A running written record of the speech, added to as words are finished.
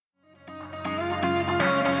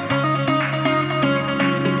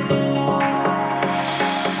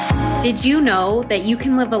Did you know that you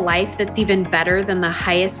can live a life that's even better than the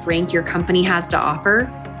highest rank your company has to offer?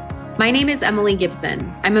 My name is Emily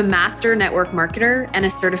Gibson. I'm a master network marketer and a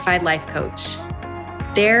certified life coach.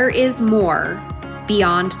 There is more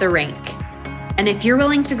beyond the rank. And if you're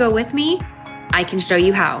willing to go with me, I can show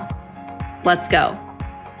you how. Let's go.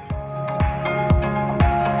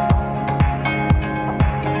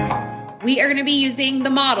 We are going to be using the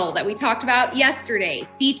model that we talked about yesterday,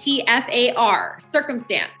 CTFAR,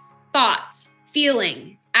 circumstance, thought,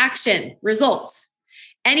 feeling, action, result.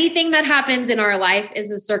 Anything that happens in our life is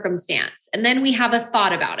a circumstance. And then we have a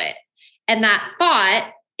thought about it. And that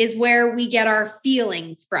thought is where we get our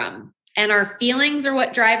feelings from. And our feelings are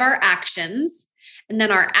what drive our actions. And then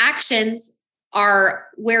our actions are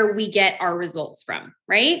where we get our results from,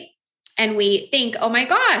 right? And we think, oh my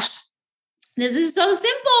gosh, this is so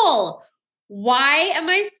simple. Why am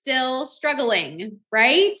I still struggling,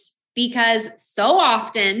 right? Because so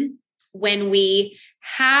often when we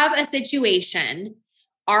have a situation,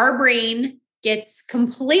 our brain gets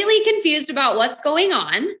completely confused about what's going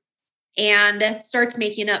on and starts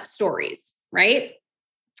making up stories, right?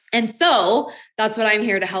 And so that's what I'm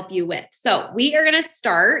here to help you with. So we are going to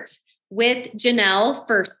start with Janelle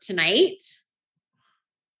first tonight.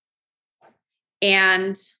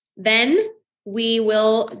 And then we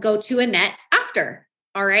will go to Annette after.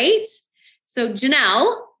 All right. So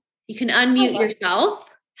Janelle, you can unmute yourself.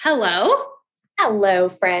 Hello. Hello,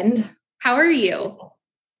 friend. How are you?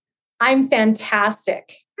 I'm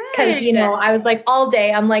fantastic. Because, I was like all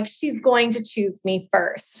day, I'm like, she's going to choose me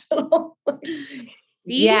first. See?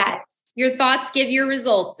 Yes. Your thoughts give your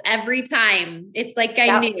results every time. It's like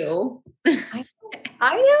I knew.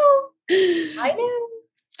 I know.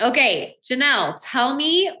 Okay, Janelle, tell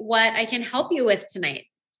me what I can help you with tonight.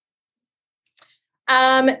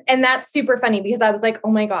 And that's super funny because I was like, oh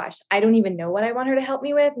my gosh, I don't even know what I want her to help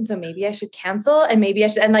me with. And so maybe I should cancel and maybe I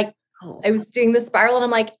should, and I was doing the spiral and I'm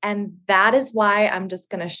like, and that is why I'm just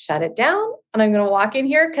going to shut it down and I'm going to walk in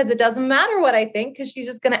here because it doesn't matter what I think because she's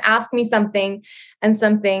just going to ask me something and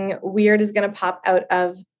something weird is going to pop out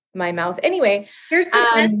of my mouth. Anyway. Here's the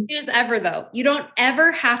best news ever though. You don't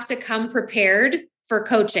ever have to come prepared for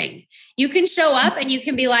coaching. You can show up and you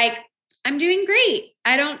can be like, I'm doing great.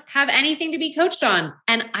 I don't have anything to be coached on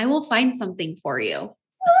and I will find something for you.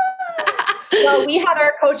 Well, we had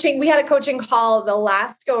a coaching call the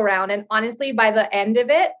last go around. And honestly, by the end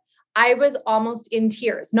of it, I was almost in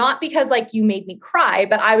tears, not because you made me cry,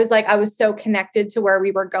 but I was so connected to where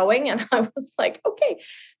we were going. And I was like, okay,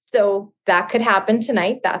 so that could happen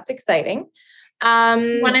tonight. That's exciting.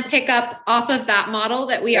 Want to pick up off of that model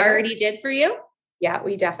that we already did for you? Yeah,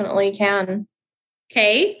 we definitely can.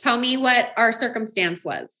 Okay. Tell me what our circumstance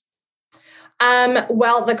was.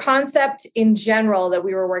 Well, the concept in general that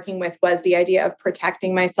we were working with was the idea of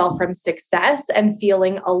protecting myself from success and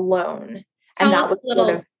feeling alone. Tell us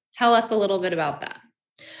a little bit about that.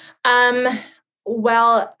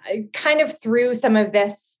 Well, kind of through some of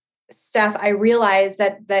this stuff, I realized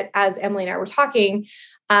that as Emily and I were talking,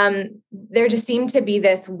 there just seemed to be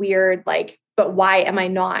this weird, but why am I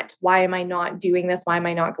not doing this? Why am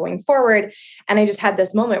I not going forward? And I just had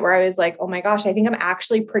this moment where I was like, oh my gosh, I think I'm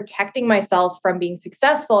actually protecting myself from being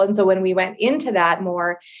successful. And so when we went into that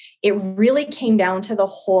more, it really came down to the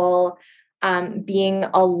whole being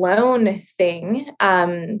alone thing.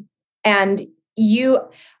 And I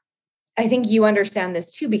think you understand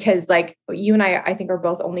this too, because you and I think are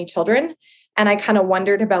both only children. And I kind of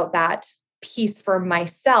wondered about that piece for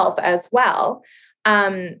myself as well.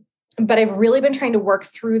 But I've really been trying to work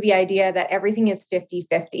through the idea that everything is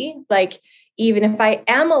 50-50. Even if I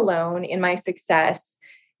am alone in my success,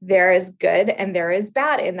 there is good and there is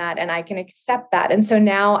bad in that. And I can accept that. And so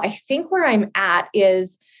now I think where I'm at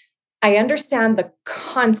is I understand the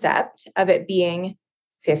concept of it being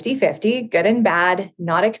 50-50, good and bad,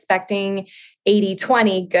 not expecting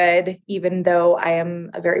 80-20 good, even though I am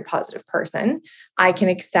a very positive person. I can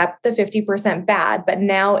accept the 50% bad, but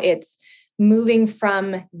now it's moving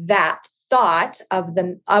from that thought I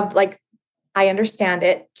understand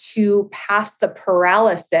it to past the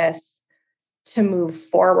paralysis to move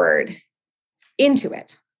forward into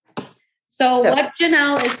it. So what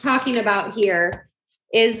Janelle is talking about here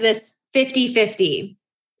is this 50-50.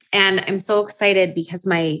 And I'm so excited because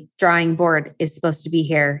my drawing board is supposed to be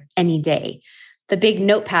here any day. The big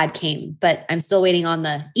notepad came, but I'm still waiting on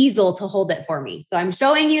the easel to hold it for me. So I'm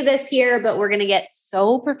showing you this here, but we're going to get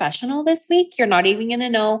so professional this week. You're not even going to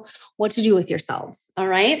know what to do with yourselves. All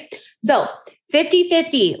right. So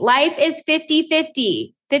 50-50, life is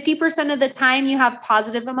 50-50. 50% of the time you have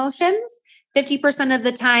positive emotions. 50% of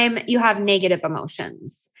the time you have negative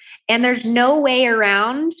emotions. And there's no way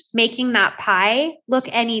around making that pie look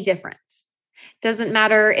any different. Doesn't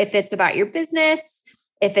matter if it's about your business,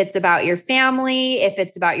 if it's about your family, if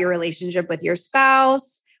it's about your relationship with your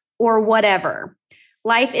spouse, or whatever.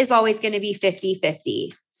 Life is always going to be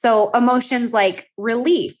 50-50. So emotions like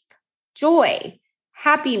relief, joy,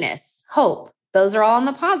 happiness, hope, those are all on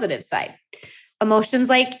the positive side. Emotions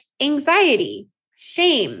like anxiety,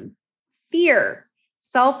 shame, fear,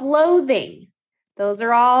 self-loathing, those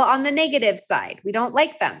are all on the negative side. We don't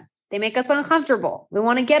like them. They make us uncomfortable. We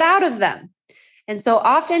want to get out of them. And so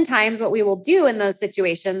oftentimes what we will do in those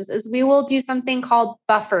situations is we will do something called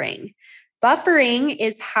buffering. Buffering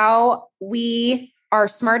is how our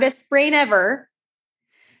smartest brain ever,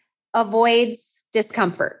 avoids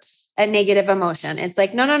discomfort, a negative emotion. It's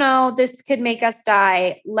like, no, this could make us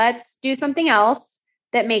die. Let's do something else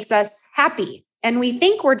that makes us happy. And we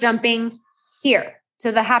think we're jumping here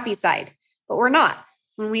to the happy side, but we're not.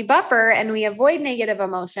 When we buffer and we avoid negative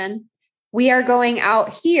emotion, we are going out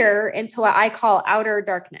here into what I call outer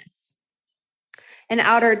darkness. And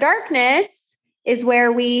outer darkness is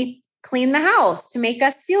where we clean the house to make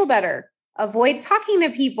us feel better, avoid talking to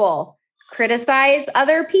people, criticize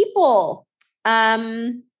other people,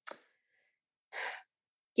 get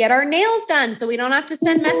our nails done so we don't have to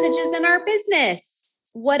send messages in our business,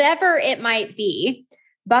 whatever it might be.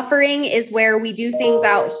 Buffering is where we do things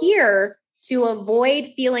out here to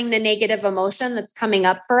avoid feeling the negative emotion that's coming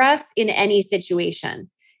up for us in any situation.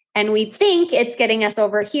 And we think it's getting us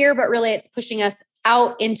over here, but really it's pushing us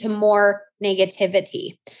out into more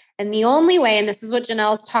negativity. And the only way, and this is what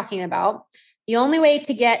Janelle's talking about, the only way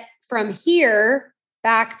to get from here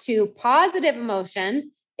back to positive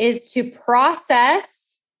emotion is to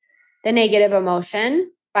process the negative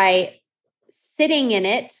emotion by sitting in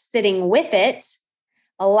it, sitting with it,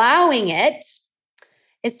 allowing it,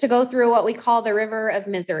 is to go through what we call the river of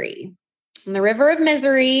misery. And the river of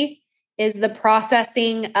misery is the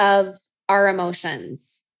processing of our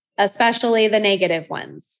emotions, especially the negative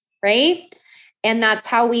ones, right? And that's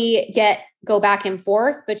how we go back and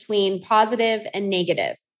forth between positive and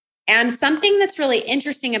negative. And something that's really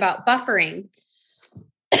interesting about buffering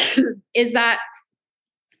is that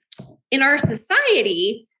in our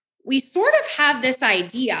society, we sort of have this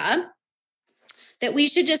idea that we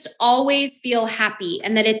should just always feel happy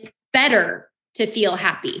and that it's better to feel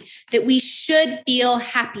happy, that we should feel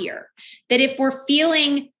happier, that if we're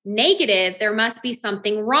feeling negative, there must be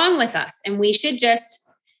something wrong with us and we should just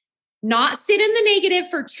not sit in the negative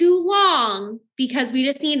for too long because we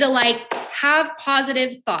just need to have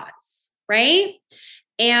positive thoughts, right?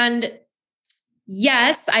 And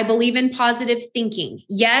yes, I believe in positive thinking.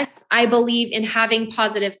 Yes, I believe in having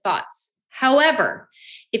positive thoughts. However,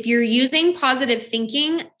 if you're using positive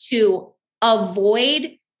thinking to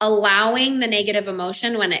avoid allowing the negative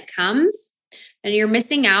emotion when it comes, then you're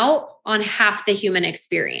missing out on half the human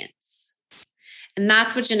experience. And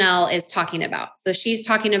that's what Janelle is talking about. So she's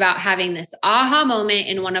talking about having this aha moment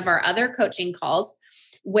in one of our other coaching calls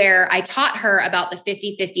where I taught her about the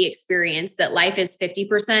 50-50 experience, that life is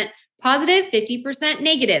 50% positive, 50%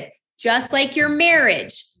 negative, just like your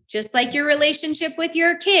marriage, just like your relationship with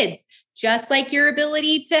your kids, just like your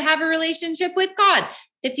ability to have a relationship with God.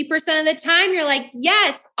 50% of the time, you're like,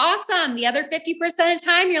 yes, awesome. The other 50% of the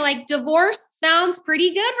time, you're like, divorce sounds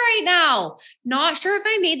pretty good right now. Not sure if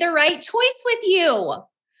I made the right choice with you.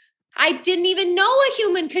 I didn't even know a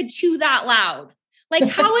human could chew that loud.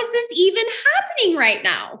 How is this even happening right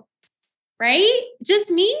now? Right?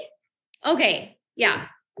 Just me? Okay. Yeah.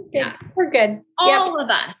 Yeah. We're good. All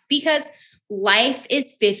of us, because life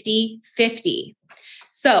is 50-50.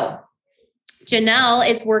 So Janelle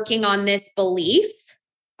is working on this belief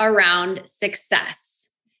around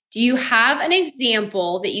success. Do you have an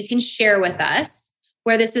example that you can share with us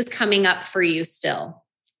where this is coming up for you still?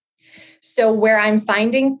 So where I'm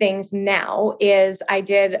finding things now is I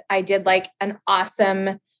did an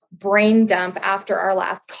awesome brain dump after our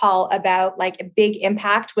last call about a big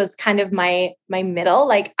impact was kind of my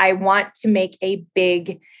middle. I want to make a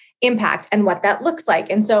big impact and what that looks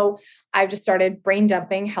like. And so I've just started brain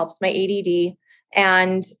dumping, helps my ADD.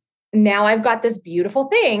 And now I've got this beautiful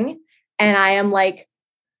thing and I am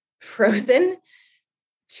frozen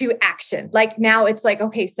to action. Now it's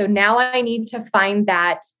okay, so now I need to find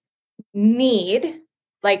that need,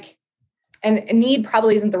 and need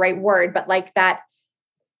probably isn't the right word, but that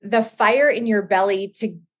the fire in your belly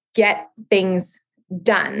to get things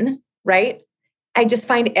done, right? I just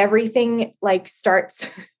find everything starts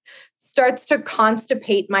to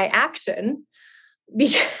constipate my action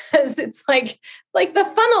because it's like the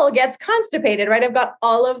funnel gets constipated, right? I've got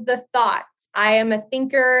all of the thoughts. I am a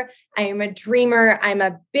thinker. I am a dreamer. I'm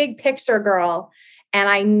a big picture girl, and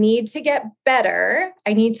I need to get better.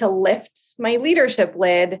 I need to lift my leadership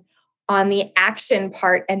lid on the action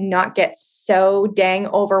part and not get so dang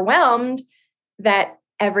overwhelmed that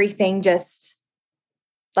everything just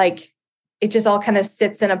like, it just all kind of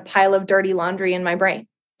sits in a pile of dirty laundry in my brain.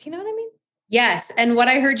 Do you know what I mean? Yes. And what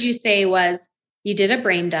I heard you say was you did a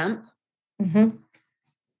brain dump. Mm-hmm.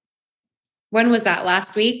 When was that?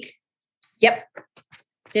 Last week? Yep.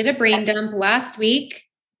 Did a brain dump last week.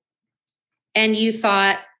 And you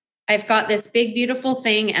thought, I've got this big, beautiful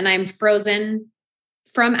thing and I'm frozen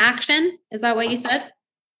from action. Is that what you said?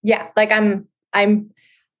 Yeah. Like I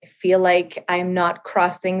feel like I'm not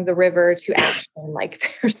crossing the river to action.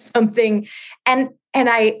 Like there's something. And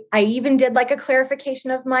I even did like a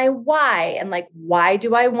clarification of my why and like, why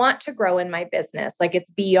do I want to grow in my business? Like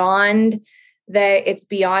it's beyond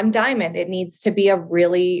diamond. It needs to be a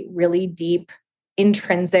really, really deep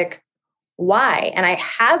intrinsic why. And I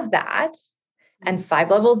have that and 5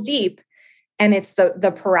 levels deep. And it's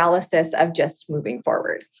the paralysis of just moving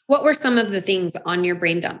forward. What were some of the things on your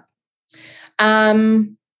brain dump?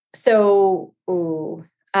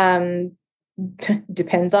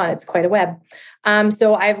 Depends on, it's quite a web.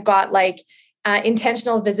 So I've got like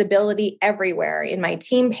intentional visibility everywhere in my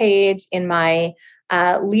team page, in my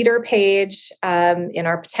leader page, in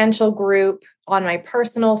our potential group, on my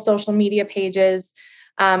personal social media pages,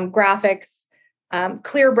 graphics,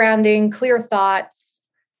 clear branding, clear thoughts,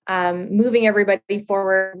 moving everybody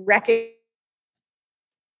forward,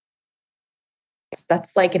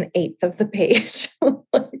 that's like an eighth of the page.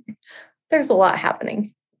 There's a lot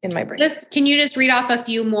happening in my brain. Can you just read off a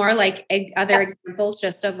few more like other examples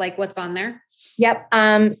just of like what's on there? Yep.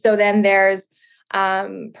 So then there's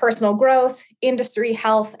personal growth, industry,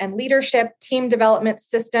 health and leadership, team development,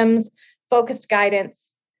 systems, focused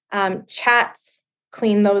guidance, chats,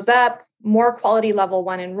 clean those up, more quality level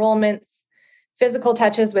 1 enrollments, physical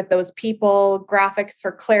touches with those people, graphics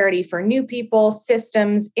for clarity for new people,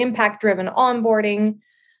 systems, impact-driven onboarding,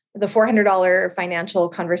 the $400 financial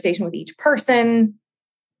conversation with each person.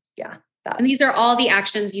 Yeah. And these are all the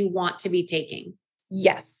actions you want to be taking.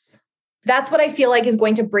 Yes. That's what I feel like is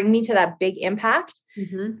going to bring me to that big impact.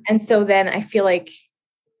 Mm-hmm. And so then I feel like,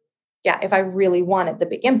 yeah, if I really wanted the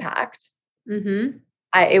big impact, mm-hmm.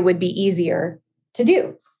 It would be easier to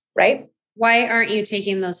do, right? Why aren't you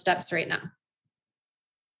taking those steps right now?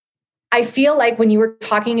 I feel like when you were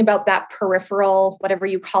talking about that peripheral, whatever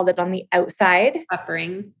you called it on the outside,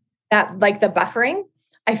 buffering, that like the buffering,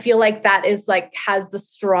 I feel like that is like, has the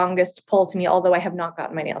strongest pull to me, although I have not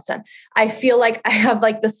gotten my nails done. I feel like I have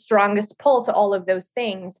like the strongest pull to all of those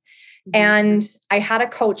things. Mm-hmm. And I had a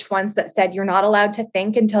coach once that said, you're not allowed to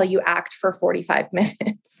think until you act for 45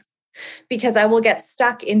 minutes. Because I will get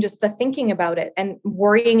stuck in just the thinking about it and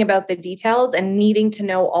worrying about the details and needing to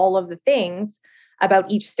know all of the things about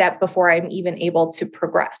each step before I'm even able to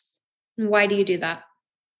progress. Why do you do that?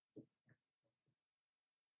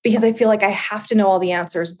 Because I feel like I have to know all the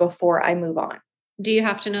answers before I move on. Do you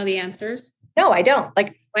have to know the answers? No, I don't.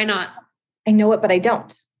 Like, why not? I know it, but I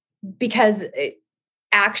don't. Because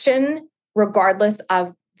action, regardless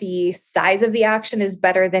of the size of the action, is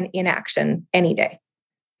better than inaction any day.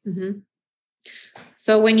 Mm-hmm.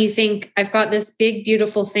 So when you think I've got this big,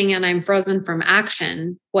 beautiful thing and I'm frozen from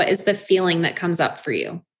action, what is the feeling that comes up for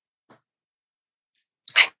you?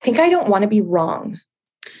 I think I don't want to be wrong.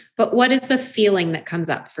 But what is the feeling that comes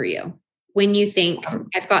up for you when you think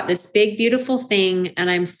I've got this big, beautiful thing and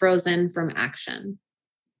I'm frozen from action?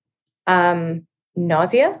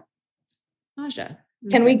 Nausea. Nausea.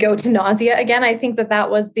 Okay. Can we go to nausea again? I think that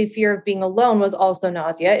was the fear of being alone was also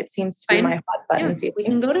nausea. It seems to be my hot button feeling. We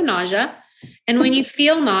can go to nausea. And when you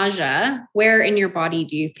feel nausea, where in your body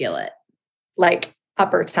do you feel it? Like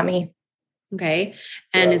upper tummy. Okay.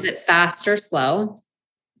 And is it fast or slow?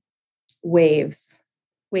 Waves.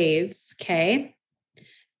 Waves. Okay.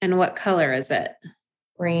 And what color is it?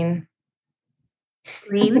 Green.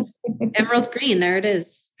 Green? Emerald green. There it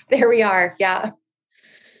is. There we are. Yeah.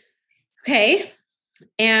 Okay.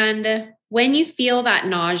 And when you feel that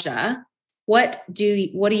nausea, what do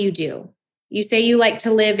you do? You say you like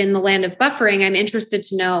to live in the land of buffering. I'm interested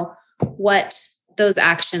to know what those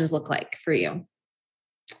actions look like for you.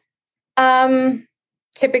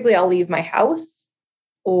 Typically I'll leave my house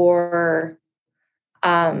or,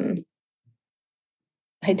 I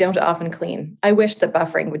don't often clean. I wish that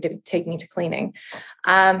buffering would take me to cleaning.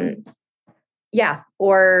 Yeah.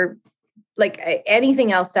 Or like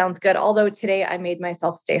anything else sounds good. Although today I made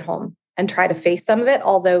myself stay home and try to face some of it.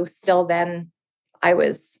 Although still then I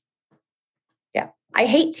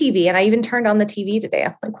hate TV. And I even turned on the TV today.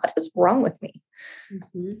 I'm like, what is wrong with me?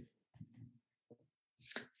 Mm-hmm.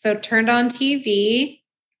 So turned on TV,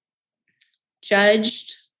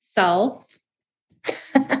 judged self,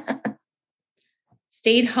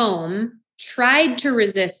 stayed home, tried to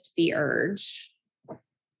resist the urge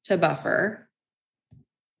to buffer.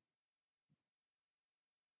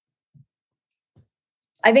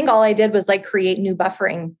 I think all I did was like create new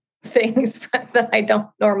buffering things that I don't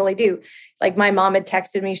normally do. Like my mom had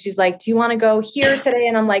texted me. She's like, do you want to go here today?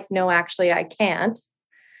 And I'm like, no, actually I can't.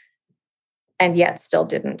 And yet still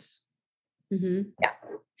didn't. Mm-hmm. Yeah.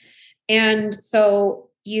 And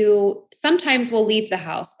so you sometimes will leave the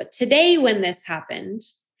house, but today when this happened,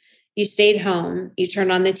 you stayed home, you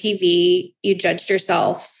turned on the TV, you judged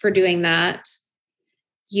yourself for doing that.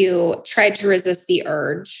 You tried to resist the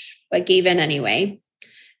urge, but gave in anyway.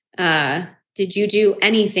 Did you do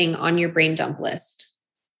anything on your brain dump list?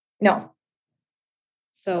 No.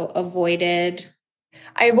 So I avoided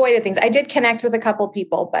things. I did connect with a couple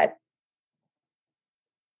people, but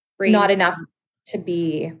not enough to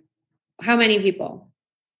be. How many people?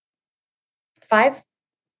 5.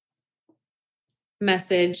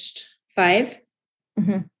 Messaged 5?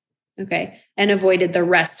 Mm-hmm. Okay. And avoided the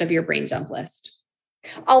rest of your brain dump list.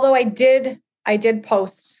 Although I did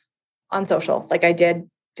post on social. Like I did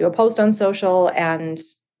do a post on social and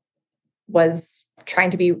was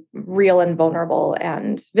trying to be real and vulnerable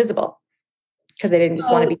and visible because I didn't just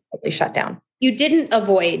want to be totally shut down. You didn't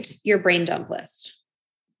avoid your brain dump list.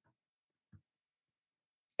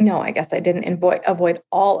 No, I guess I didn't avoid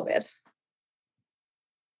all of it.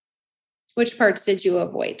 Which parts did you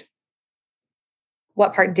avoid?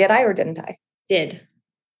 What part did I or didn't I? Did.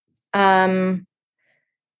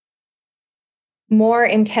 More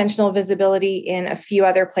intentional visibility in a few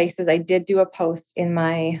other places. I did do a post in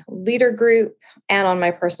my leader group and on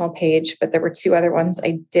my personal page, but there were 2 other ones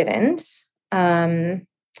I didn't. I've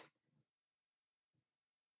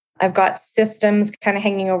got systems kind of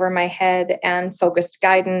hanging over my head and focused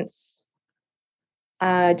guidance.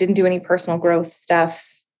 Didn't do any personal growth stuff.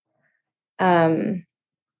 Haven't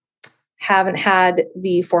had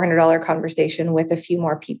the $400 conversation with a few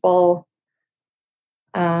more people.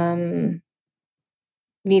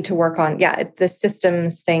 Need to work on. Yeah, the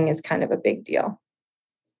systems thing is kind of a big deal.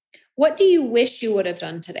 What do you wish you would have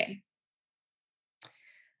done today?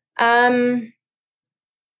 I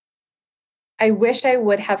wish I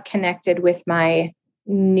would have connected with my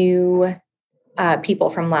new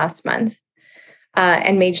people from last month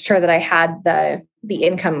and made sure that I had the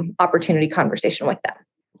income opportunity conversation with them.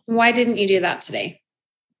 Why didn't you do that today?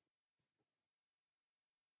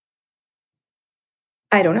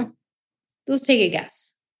 I don't know. Let's take a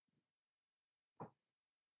guess.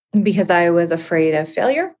 Because I was afraid of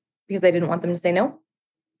failure, because I didn't want them to say no.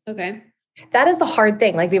 Okay. That is the hard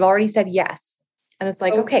thing. Like they've already said yes. And it's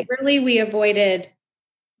like, okay. Really, we avoided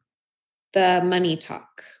the money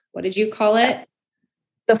talk. What did you call it?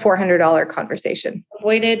 The $400 conversation.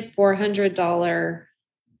 Avoided $400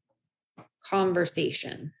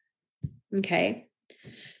 conversation. Okay.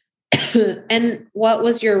 And what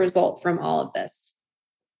was your result from all of this?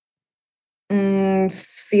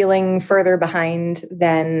 Feeling further behind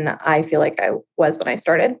than I feel like I was when I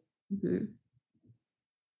started. Mm-hmm.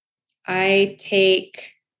 I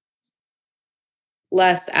take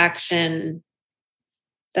less action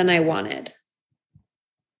than I wanted.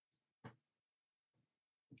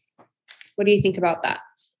 What do you think about that?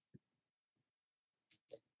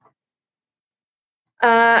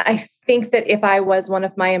 I think that if I was one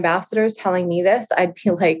of my ambassadors telling me this, I'd be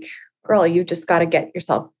like, girl, you just got to get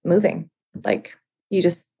yourself moving. Like you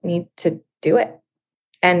just need to do it.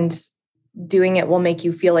 And doing it will make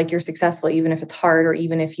you feel like you're successful, even if it's hard, or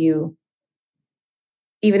even if it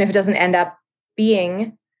doesn't end up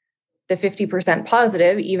being the 50%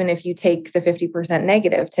 positive, even if you take the 50%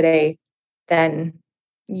 negative today, then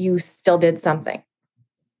you still did something.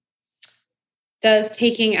 Does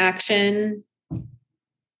taking action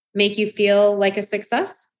make you feel like a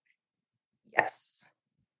success? Yes.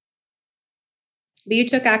 But you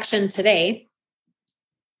took action today.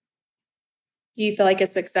 Do you feel like a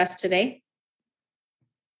success today?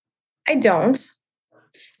 I don't.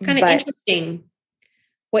 It's kind of interesting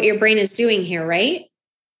what your brain is doing here, right?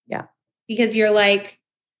 Yeah. Because you're like,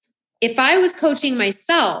 if I was coaching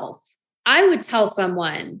myself, I would tell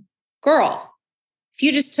someone, girl, if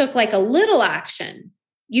you just took like a little action,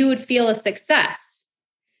 you would feel a success.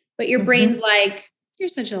 But your brain's like, you're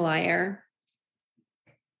such a liar.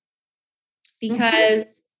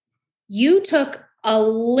 Because you took a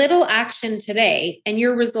little action today and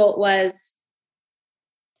your result was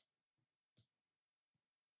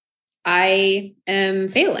I am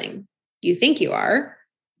failing. You think you are.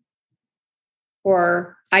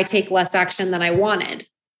 Or I take less action than I wanted.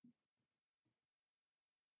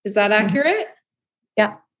 Is that accurate?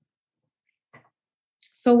 Yeah.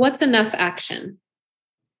 So what's enough action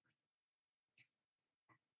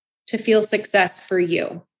to feel success for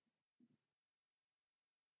you?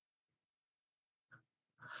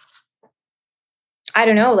 I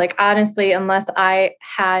don't know. Like, honestly, unless I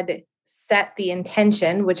had set the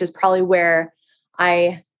intention, which is probably where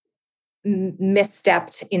I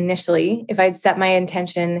misstepped initially. If I'd set my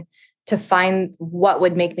intention to find what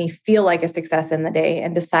would make me feel like a success in the day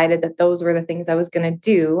and decided that those were the things I was going to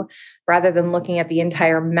do, rather than looking at the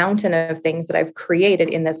entire mountain of things that I've created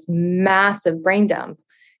in this massive brain dump,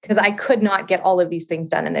 because I could not get all of these things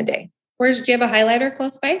done in a day. Do you have a highlighter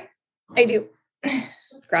close by? I do.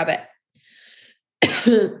 Let's grab it.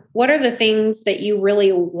 What are the things that you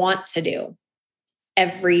really want to do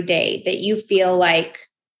every day that you feel like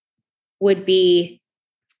would be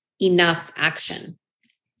enough action?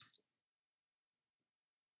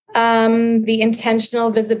 The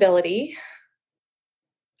intentional visibility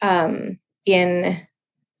in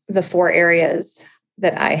the 4 areas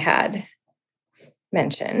that I had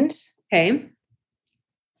mentioned. Okay.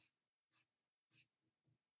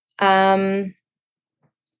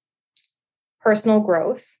 Personal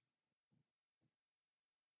growth.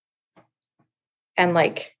 And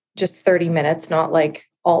like just 30 minutes, not like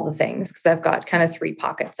all the things, because I've got kind of 3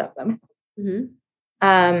 pockets of them.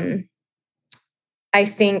 Mm-hmm. I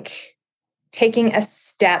think taking a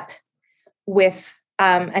step with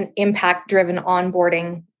an impact-driven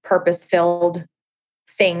onboarding, purpose-filled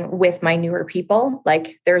thing with my newer people.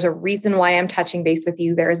 Like, there's a reason why I'm touching base with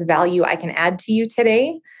you. There is value I can add to you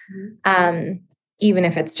today. Mm-hmm. Even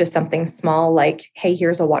if it's just something small, like, hey,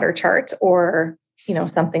 here's a water chart, or,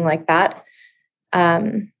 something like that.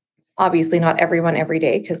 Obviously not everyone every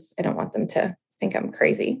day, because I don't want them to think I'm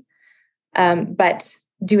crazy. But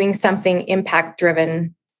doing something impact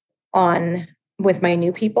driven with my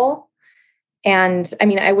new people. And I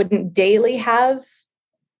mean, I wouldn't daily have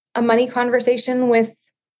a money conversation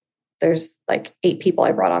there's like 8 people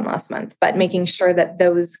I brought on last month, but making sure that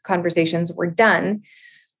those conversations were done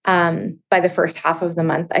by the first half of the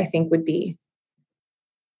month, I think would be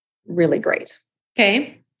really great.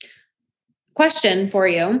 Okay. Question for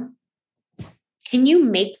you. Can you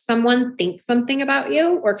make someone think something about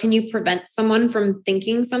you, or can you prevent someone from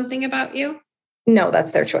thinking something about you? No,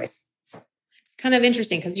 that's their choice. It's kind of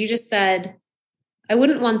interesting because you just said, I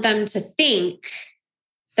wouldn't want them to think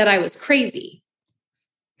that I was crazy.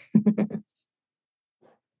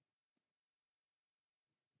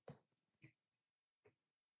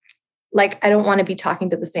 Like, I don't want to be talking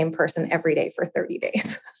to the same person every day for 30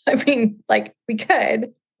 days. I mean, like, we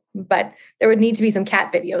could, but there would need to be some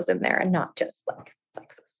cat videos in there and not just like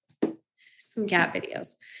Lexus. Some cat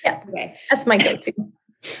videos. Yeah. Okay. That's my go-to.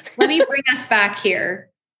 Let me bring us back here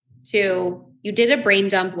to, you did a brain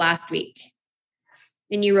dump last week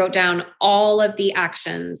and you wrote down all of the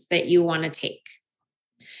actions that you want to take.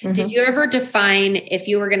 Mm-hmm. Did you ever define if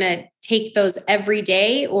you were going to take those every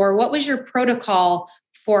day, or what was your protocol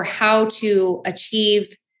for how to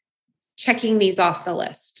achieve checking these off the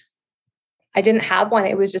list? I didn't have one.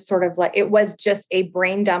 It was just sort of like, it was just a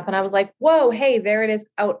brain dump. And I was like, whoa, hey, there it is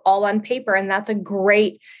out all on paper. And that's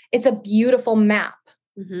it's a beautiful map.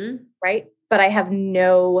 Mm-hmm. Right. But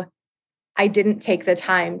I didn't take the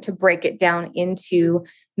time to break it down into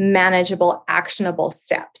manageable, actionable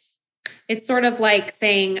steps. It's sort of like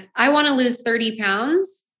saying, I want to lose 30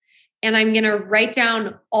 pounds. And I'm going to write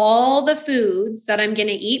down all the foods that I'm going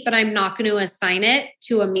to eat, but I'm not going to assign it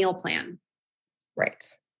to a meal plan. Right.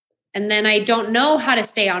 And then I don't know how to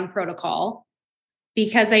stay on protocol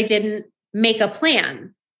because I didn't make a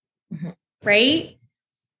plan. Mm-hmm. Right.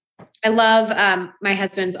 I love, my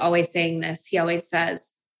husband's always saying this. He always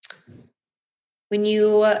says, when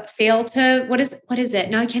you fail to, what is it?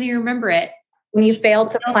 Now I can't even remember it. When you fail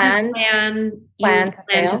to plan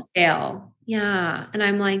to fail. Yeah. And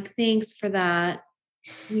I'm like, thanks for that.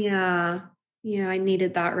 Yeah. Yeah. I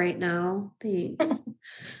needed that right now. Thanks.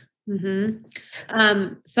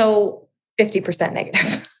 Mm-hmm. So 50%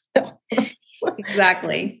 negative.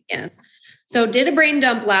 Exactly. Yes. So did a brain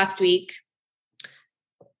dump last week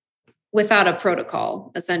without a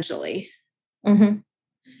protocol, essentially. Mm-hmm.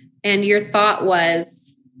 And your thought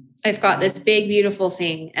was, I've got this big, beautiful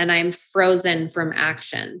thing and I'm frozen from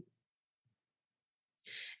action.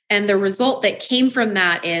 And the result that came from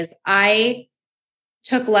that is I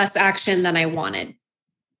took less action than I wanted.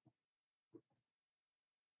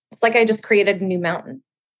 It's like I just created a new mountain.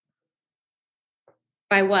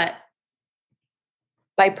 By what?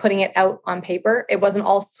 by putting it out on paper. It wasn't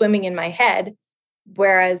all swimming in my head.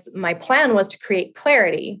 Whereas my plan was to create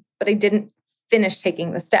clarity, but I didn't finish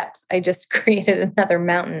taking the steps. I just created another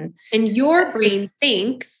mountain. And your brain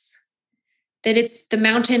thinks that the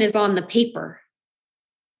mountain is on the paper.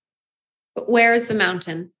 But where is the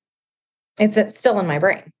mountain? It's still in my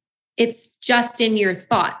brain. It's just in your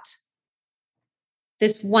thought.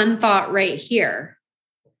 This one thought right here.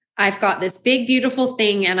 I've got this big, beautiful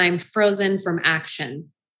thing and I'm frozen from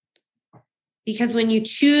action. Because when you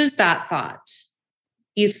choose that thought,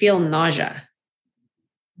 you feel nausea.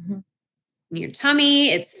 Mm-hmm. In your tummy,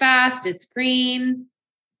 it's fast, it's green.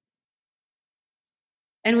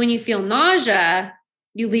 And when you feel nausea,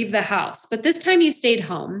 you leave the house. But this time you stayed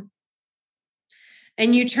home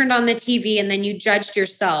and you turned on the TV and then you judged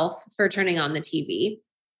yourself for turning on the TV.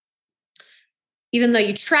 Even though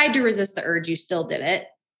you tried to resist the urge, you still did it.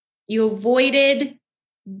 You avoided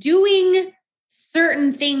doing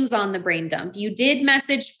certain things on the brain dump. You did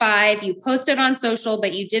message 5, you posted on social,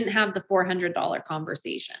 but you didn't have the $400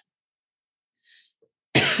 conversation.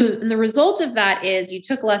 And the result of that is you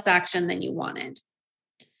took less action than you wanted.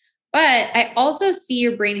 But I also see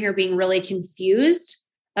your brain here being really confused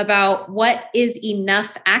about what is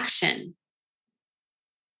enough action.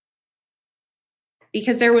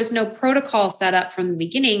 Because there was no protocol set up from the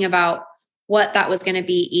beginning about what that was going to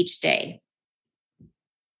be each day.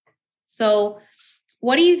 So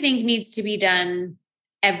what do you think needs to be done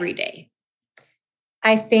every day?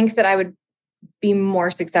 I think that I would be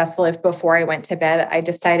more successful if before I went to bed, I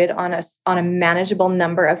decided on a manageable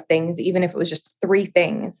number of things, even if it was just 3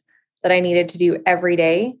 things that I needed to do every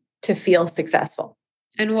day to feel successful.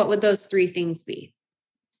 And what would those 3 things be?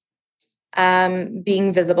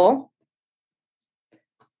 Being visible,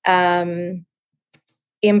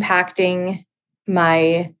 impacting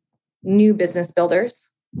my new business builders,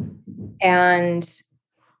 and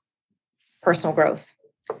personal growth.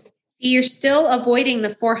 See, you're still avoiding the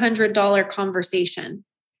 $400 conversation.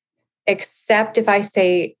 Except if I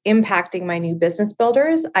say impacting my new business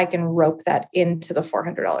builders, I can rope that into the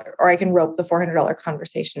 $400, or I can rope the $400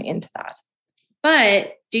 conversation into that.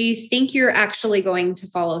 But do you think you're actually going to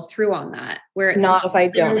follow through on that? Where it's not if I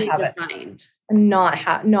don't have defined? Not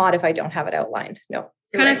if I don't have it outlined. No.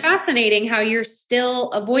 It's kind of fascinating how you're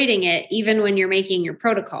still avoiding it even when you're making your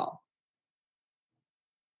protocol.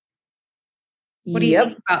 What do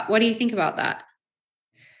you think about that?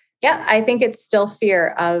 Yeah, I think it's still fear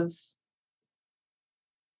of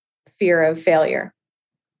failure.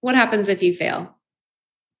 What happens if you fail?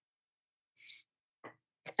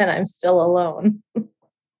 And I'm still alone.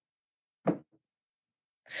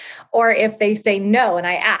 Or if they say no and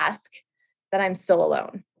I ask, then I'm still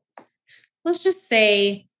alone. Let's just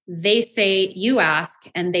say you ask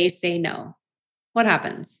and they say no. What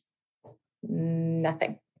happens?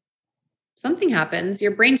 Nothing. Something happens.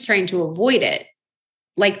 Your brain's trying to avoid it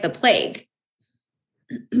like the plague.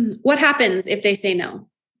 What happens if they say no?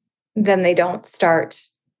 Then they don't start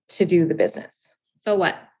to do the business. So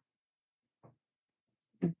what?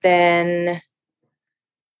 Then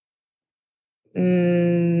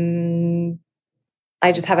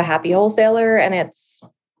I just have a happy wholesaler and it's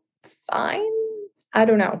fine. I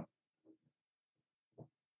don't know.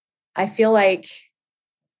 I feel like,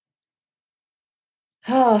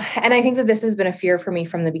 and I think that this has been a fear for me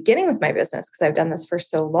from the beginning with my business because I've done this for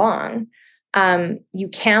so long. You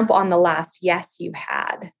camp on the last yes you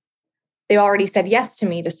had. They already said yes to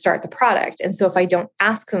me to start the product. And so if I don't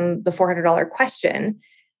ask them the $400 question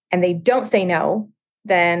and they don't say no,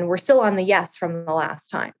 then we're still on the yes from the last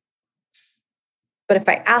time. But if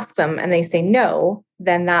I ask them and they say no,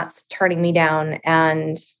 then that's turning me down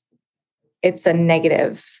and it's a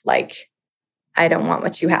negative, like, I don't want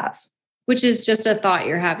what you have. Which is just a thought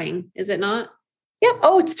you're having, is it not? Yeah.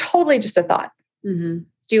 Oh, it's totally just a thought. Mm-hmm.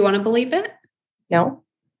 Do you want to believe it? No.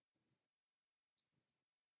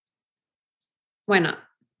 Why not?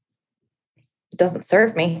 It doesn't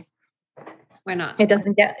serve me. Why not? It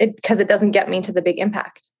doesn't get it because it doesn't get me to the big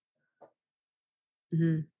impact.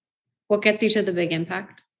 Mm-hmm. What gets you to the big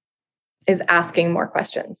impact? Is asking more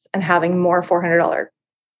questions and having more $400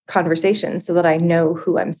 conversations so that I know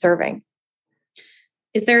who I'm serving.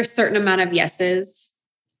 Is there a certain amount of yeses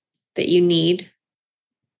that you need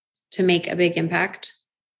to make a big impact?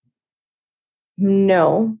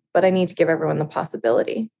 No, but I need to give everyone the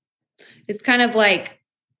possibility. It's kind of like,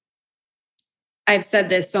 I've said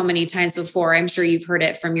this so many times before. I'm sure you've heard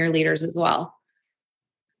it from your leaders as well.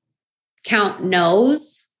 Count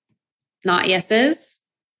no's, not yeses.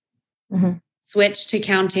 Mm-hmm. Switch to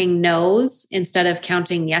counting no's instead of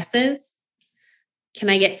counting yeses. Can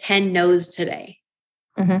I get 10 no's today?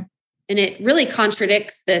 Mm-hmm. And it really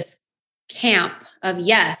contradicts this camp of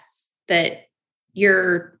yes that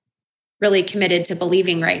you're really committed to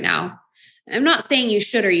believing right now. I'm not saying you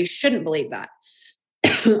should or you shouldn't believe that,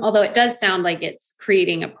 although it does sound like it's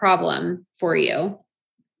creating a problem for you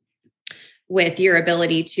with your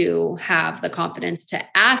ability to have the confidence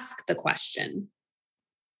to ask the question.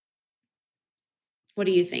 What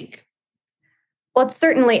do you think? Well, it's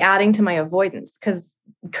certainly adding to my avoidance because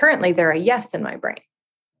currently they're a yes in my brain,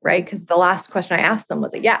 right? Because the last question I asked them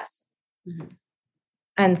was a yes. Mm-hmm.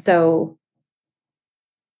 And so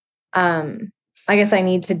I guess I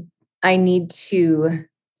need to.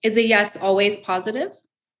 Is a yes always positive?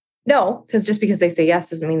 No, because just because they say yes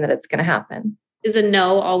doesn't mean that it's going to happen. Is a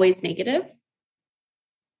no always negative?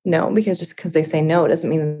 No, because just because they say no doesn't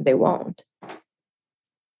mean that they won't.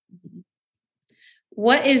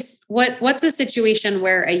 What's the situation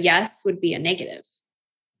where a yes would be a negative?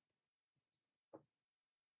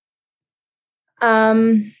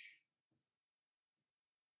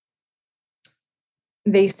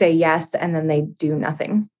 They say yes and then they do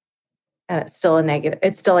nothing. And it's still a negative.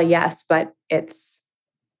 It's still a yes, but it's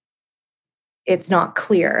not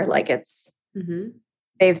clear. Like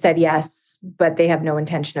they've said yes, but they have no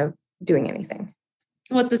intention of doing anything.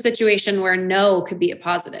 What's the situation where no could be a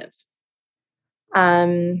positive?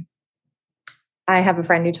 I have a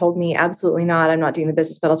friend who told me, absolutely not. I'm not doing the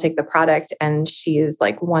business, but I'll take the product. And she is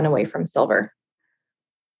like one away from silver.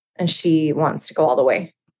 And she wants to go all the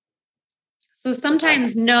way. So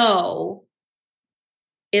sometimes no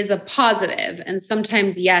is a positive and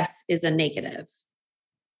sometimes yes is a negative.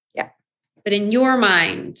 Yeah. But in your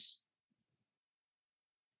mind,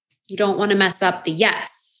 you don't want to mess up the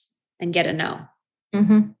yes and get a no.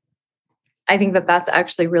 Mm-hmm. I think that that's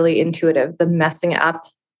actually really intuitive, the messing up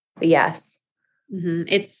the yes. Mm-hmm.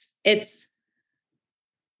 It's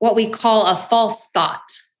what we call a false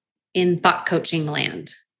thought in thought coaching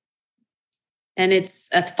land. And it's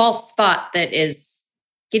a false thought that is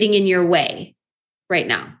getting in your way right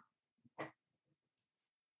now.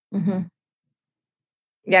 Mm-hmm.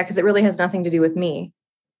 Yeah, because it really has nothing to do with me.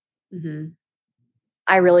 Mm-hmm.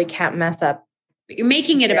 I really can't mess up. But you're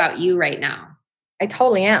making it about you right now. I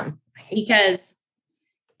totally am. Because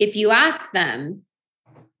if you ask them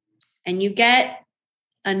and you get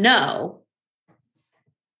a no,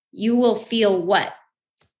 you will feel what?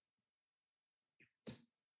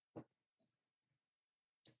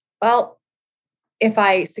 Well, if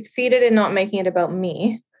I succeeded in not making it about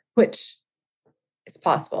me, which is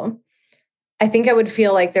possible, I think I would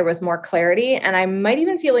feel like there was more clarity, and I might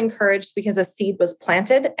even feel encouraged because a seed was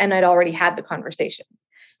planted and I'd already had the conversation.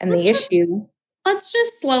 And let's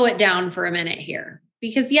just slow it down for a minute here.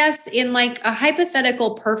 Because yes, in like a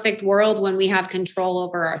hypothetical perfect world, when we have control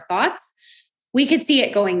over our thoughts, we could see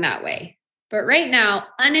it going that way. But right now,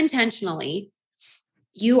 unintentionally,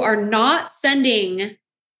 you are not sending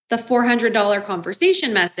the $400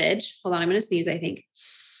 conversation message. Hold on, I'm going to sneeze, I think.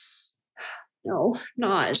 No,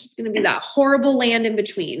 not. It's just going to be that horrible land in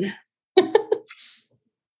between.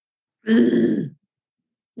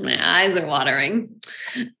 My eyes are watering.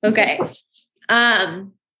 Okay.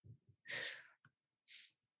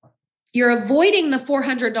 You're avoiding the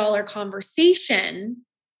 $400 conversation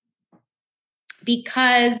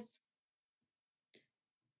because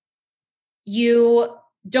you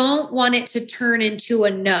don't want it to turn into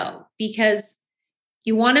a no, because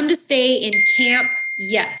you want them to stay in camp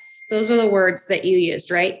yes. Those are the words that you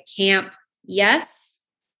used, right? Camp yes.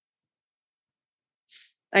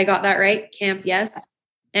 I got that right? Camp yes.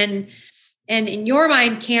 And in your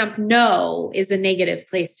mind, camp no is a negative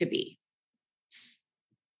place to be.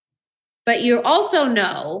 But you also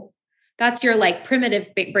know that's your like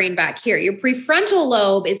primitive big brain back here. Your prefrontal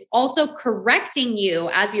lobe is also correcting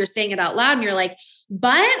you as you're saying it out loud. And you're like,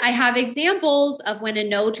 but I have examples of when a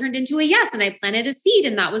no turned into a yes and I planted a seed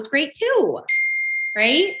and that was great too.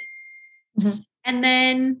 Right? Mm-hmm. And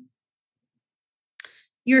then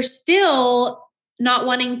you're still not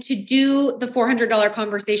wanting to do the $400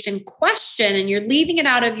 conversation question, and you're leaving it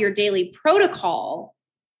out of your daily protocol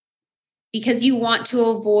because you want to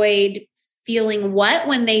avoid feeling what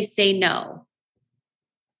when they say no?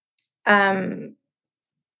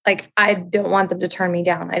 Like I don't want them to turn me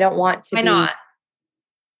down. I don't want to. Why not?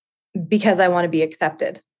 Because I want to be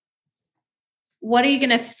accepted. What are you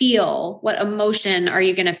going to feel? What emotion are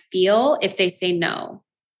you going to feel if they say no?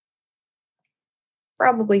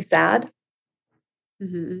 Probably sad.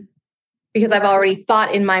 Mm-hmm. Because I've already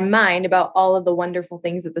thought in my mind about all of the wonderful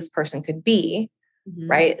things that this person could be. Mm-hmm.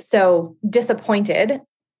 Right. So disappointed,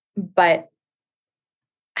 but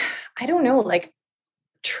I don't know, like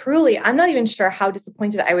truly, I'm not even sure how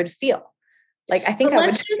disappointed I would feel. Like, I think but I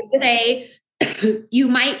would let's just say you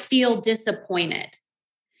might feel disappointed.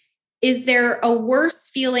 Is there a worse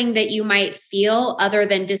feeling that you might feel other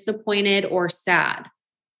than disappointed or sad?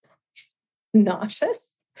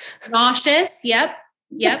 nauseous. Nauseous. Yep.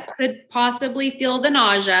 Could possibly feel the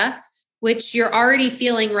nausea, which you're already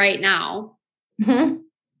feeling right now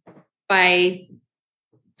by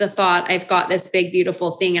the thought, I've got this big,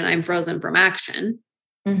 beautiful thing and I'm frozen from action.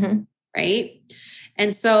 Right.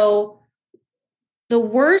 And so the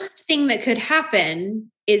worst thing that could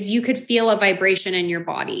happen is you could feel a vibration in your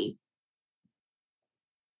body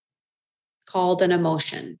called an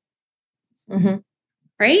emotion.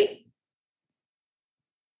 Right?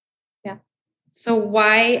 Yeah. So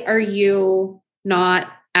why are you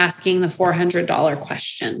not asking the $400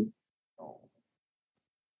 question?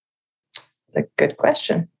 It's a good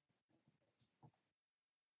question.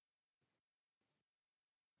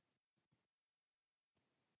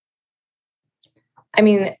 I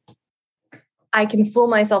mean, I can fool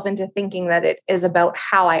myself into thinking that it is about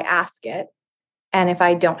how I ask it. And if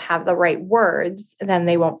I don't have the right words, then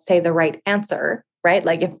they won't say the right answer, right?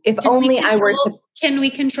 Like if only I were to... Can we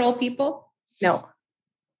control people? No.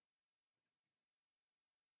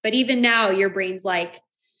 But even now your brain's like,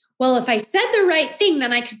 well, if I said the right thing,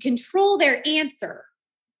 then I could control their answer.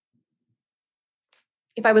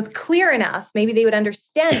 If I was clear enough, maybe they would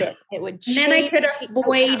understand it. It would change.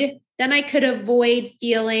 Then I could avoid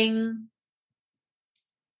feeling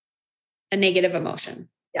a negative emotion.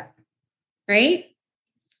 Yeah. Right?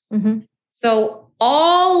 So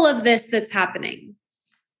all of this that's happening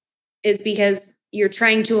is because you're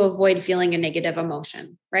trying to avoid feeling a negative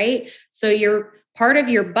emotion, right? So part of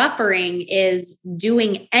your buffering is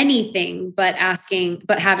doing anything but having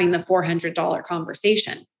the $400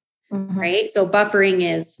 conversation, right? So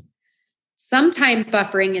sometimes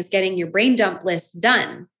buffering is getting your brain dump list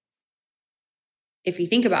done. If you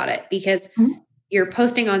think about it, because you're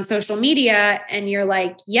posting on social media and you're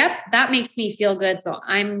like, yep, that makes me feel good. So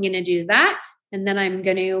I'm going to do that. And then I'm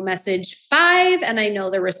going to message 5 and I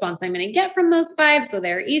know the response I'm going to get from those 5. So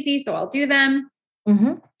they're easy. So I'll do them.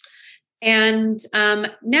 And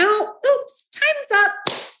now, oops, time's up.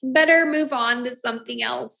 Better move on to something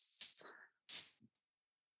else.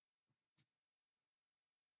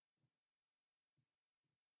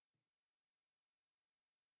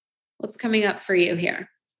 What's coming up for you here?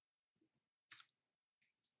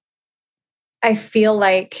 I feel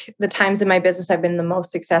like the times in my business I've been the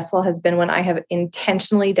most successful has been when I have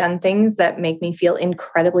intentionally done things that make me feel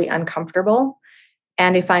incredibly uncomfortable.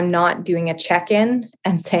 And if I'm not doing a check-in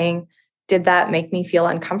and saying, did that make me feel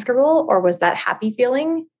uncomfortable or was that happy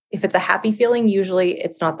feeling? If it's a happy feeling, usually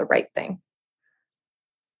it's not the right thing.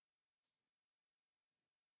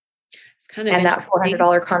 It's kind of, and that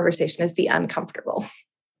 $400 conversation is the uncomfortable.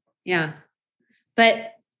 Yeah.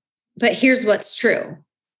 But here's what's true.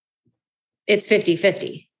 It's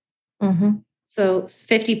 50-50. So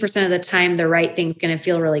 50% of the time, the right thing's going to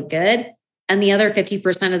feel really good. And the other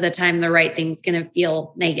 50% of the time, the right thing's going to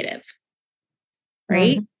feel negative.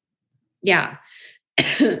 Right? Yeah.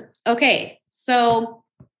 Okay. So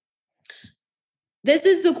this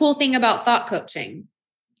is the cool thing about thought coaching.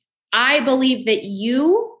 I believe that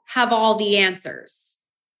you have all the answers.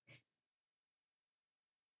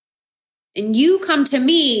 And you come to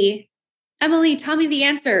me, Emily, tell me the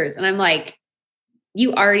answers. And I'm like,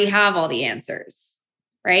 you already have all the answers,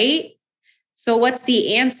 right? So what's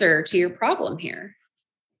the answer to your problem here?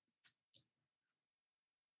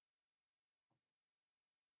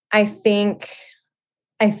 I think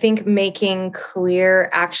making clear,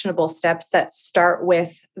 actionable steps that start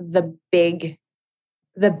with the big,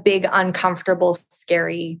 uncomfortable,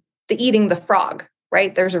 scary, the eating the frog,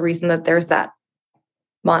 right? There's a reason that there's that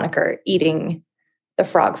moniker, eating the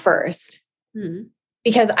frog first.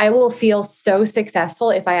 Because I will feel so successful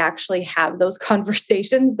if I actually have those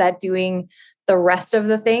conversations that doing the rest of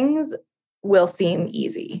the things will seem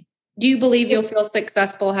easy. Do you believe you'll feel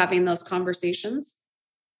successful having those conversations?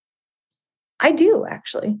 I do,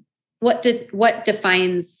 actually. What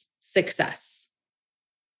defines success?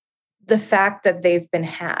 The fact that they've been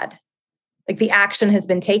had. Like the action has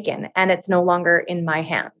been taken and it's no longer in my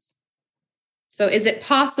hands. So is it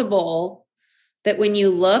possible that when you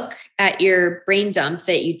look at your brain dump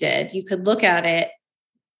that you did, you could look at it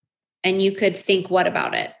and you could think, what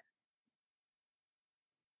about it?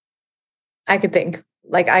 I could think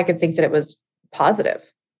that it was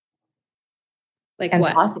positive. Like and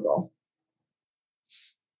what? Possible.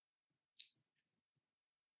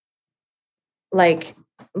 Like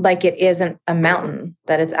it isn't a mountain,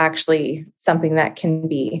 that it's actually something that can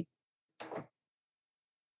be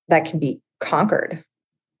conquered.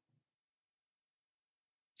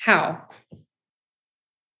 How?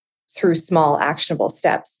 Through small actionable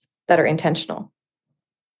steps that are intentional.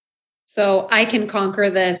 So I can conquer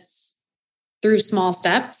this through small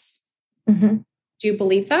steps. Mm-hmm. Do you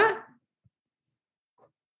believe that?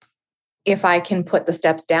 If I can put the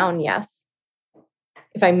steps down, yes.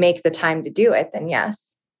 If I make the time to do it, then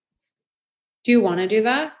yes. Do you want to do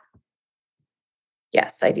that?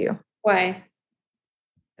 Yes, I do. Why?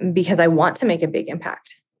 Because I want to make a big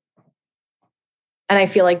impact. And I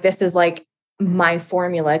feel like this is like my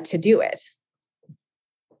formula to do it.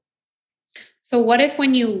 So what if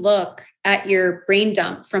when you look at your brain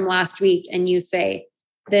dump from last week and you say,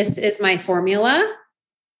 this is my formula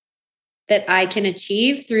that I can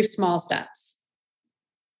achieve through small steps?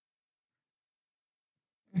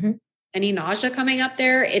 Mm-hmm. Any nausea coming up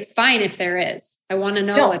there? It's fine if there is. I want to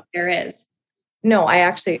know if there is. No,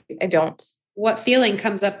 I don't. What feeling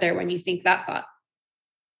comes up there when you think that thought?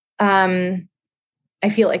 I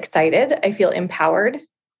feel excited. I feel empowered.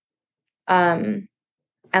 And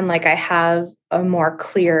like I have a more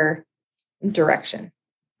clear direction.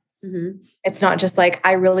 Mm-hmm. It's not just like,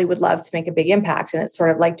 I really would love to make a big impact. And it's sort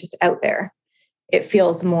of like just out there. It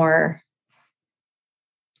feels more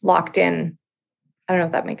locked in. I don't know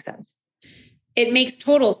if that makes sense. It makes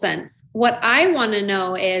total sense. What I want to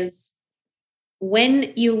know is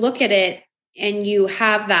when you look at it and you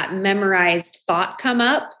have that memorized thought come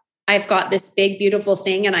up, I've got this big, beautiful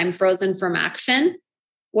thing and I'm frozen from action.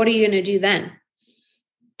 What are you going to do then?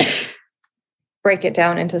 Break it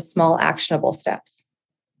down into small, actionable steps.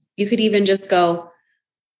 You could even just go,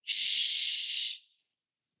 shh.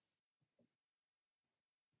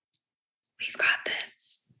 We've got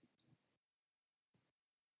this.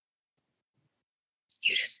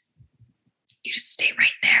 You just stay right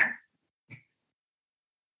there.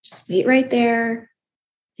 Just wait right there.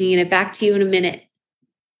 I'm going to get back to you in a minute.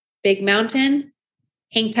 Big mountain,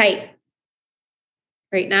 hang tight.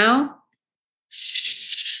 Right now,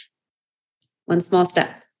 shh. One small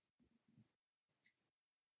step.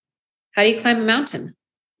 How do you climb a mountain?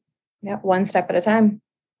 Yeah, one step at a time.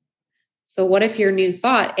 So what if your new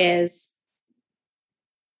thought is,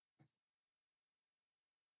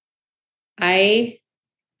 I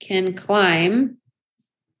can climb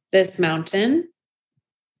this mountain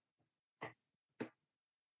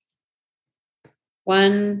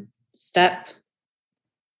one step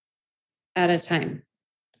at a time.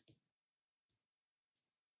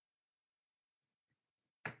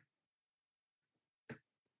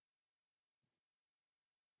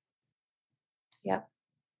 Yeah.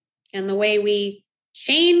 And the way we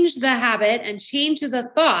change the habit and change the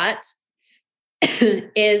thought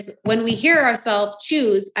is when we hear ourselves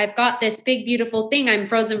choose, I've got this big, beautiful thing, I'm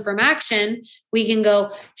frozen from action, we can go,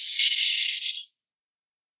 shh.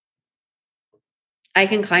 I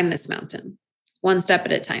can climb this mountain one step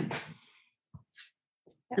at a time.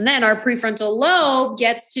 And then our prefrontal lobe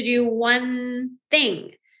gets to do one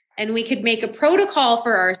thing. And we could make a protocol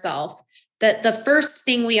for ourselves that the first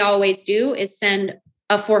thing we always do is send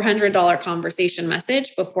a $400 conversation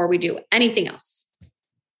message before we do anything else.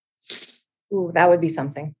 Ooh, that would be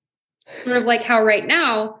something. Sort of like how right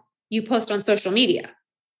now you post on social media.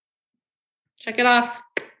 Check it off.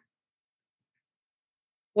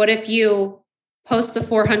 What if you post the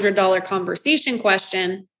 $400 conversation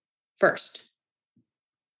question first?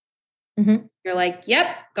 Mm-hmm. You're like,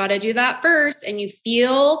 yep, got to do that first. And you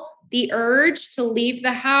feel the urge to leave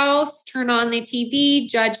the house, turn on the TV,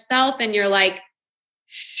 judge self. And you're like,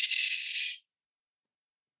 shh,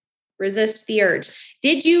 resist the urge.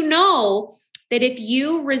 Did you know that if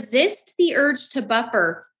you resist the urge to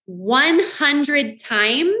buffer 100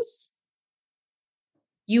 times,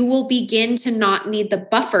 you will begin to not need the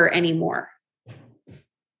buffer anymore?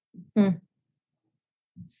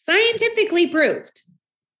 Scientifically proved.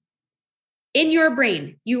 In your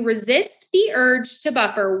brain, you resist the urge to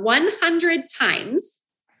buffer 100 times,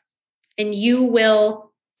 and you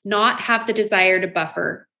will not have the desire to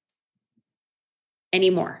buffer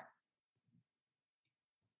anymore.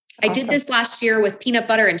 Awesome. I did this last year with peanut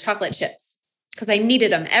butter and chocolate chips because I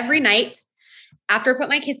needed them every night after I put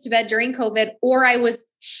my kids to bed during COVID, or I was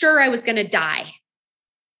sure I was going to die.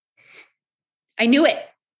 I knew it.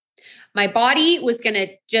 My body was going to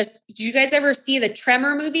just, did you guys ever see the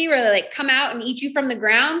Tremor movie where they like come out and eat you from the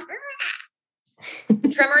ground?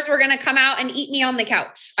 Tremors were going to come out and eat me on the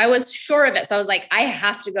couch. I was sure of it. So I was like, I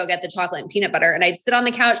have to go get the chocolate and peanut butter. And I'd sit on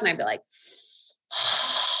the couch and I'd be like,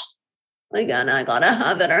 again, I got to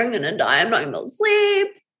have it or I'm going to die. I'm not going to be able to sleep.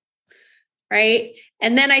 Right.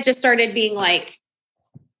 And then I just started being like,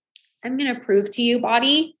 I'm going to prove to you,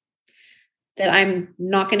 body, that I'm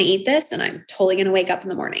not going to eat this and I'm totally going to wake up in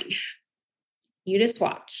the morning. You just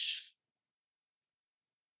watch.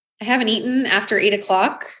 I haven't eaten after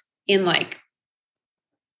 8:00 in like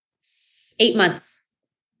 8 months.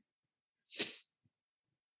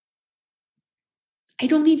 I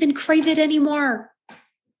don't even crave it anymore.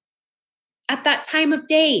 At that time of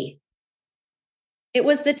day. It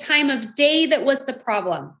was the time of day that was the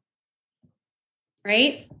problem.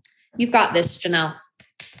 Right? You've got this, Janelle.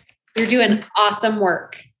 You're doing awesome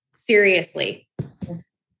work. Seriously.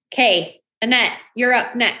 Okay, Annette, you're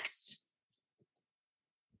up next.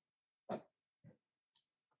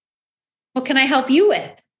 What can I help you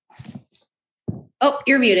with? Oh,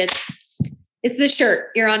 you're muted. It's the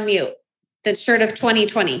shirt. You're on mute. The shirt of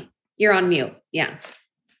 2020. You're on mute. Yeah.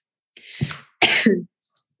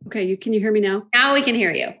 Okay. Can you hear me now? Now we can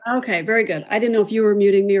hear you. Okay. Very good. I didn't know if you were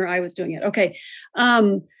muting me or I was doing it. Okay.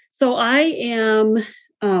 So I am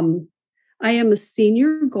a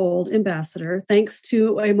senior gold ambassador, thanks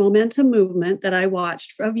to a momentum movement that I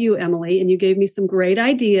watched of you, Emily, and you gave me some great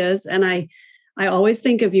ideas. And I always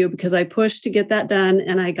think of you because I pushed to get that done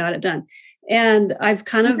and I got it done. And I've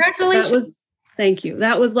kind of, thank you.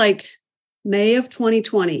 That was like May of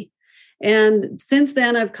 2020. And since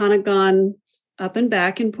then I've kind of gone up and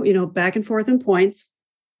back and, back and forth in points.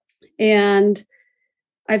 And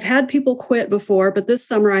I've had people quit before, but this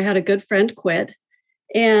summer I had a good friend quit.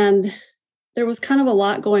 And there was kind of a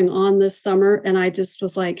lot going on this summer. And I just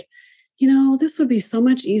was like, this would be so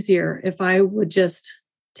much easier if I would just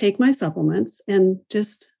take my supplements and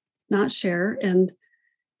just not share and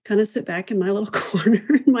kind of sit back in my little corner,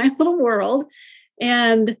 in my little world.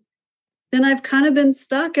 And then I've kind of been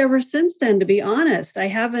stuck ever since then, to be honest. I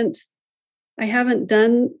haven't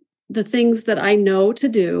done the things that I know to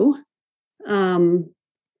do.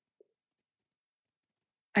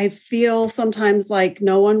 I feel sometimes like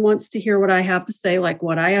no one wants to hear what I have to say. Like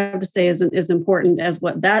what I have to say isn't as important as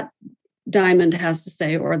what that diamond has to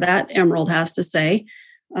say or that emerald has to say.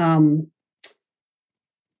 And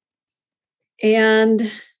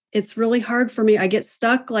it's really hard for me. I get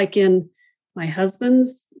stuck like in my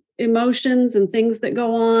husband's emotions and things that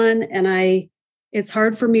go on. And it's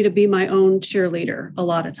hard for me to be my own cheerleader a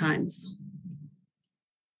lot of times.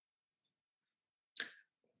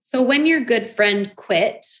 So when your good friend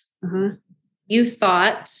quit, you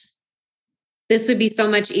thought this would be so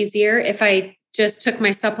much easier if I just took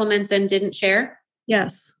my supplements and didn't share?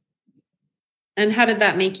 Yes. And how did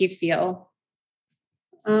that make you feel?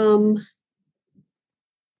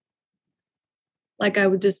 Like I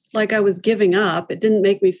was giving up. It didn't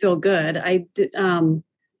make me feel good. I did, kind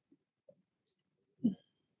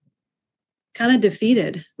of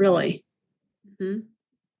defeated, really. Mm-hmm.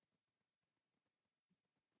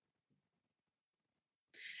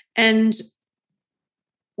 And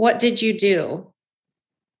what did you do?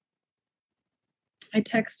 I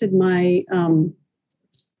texted I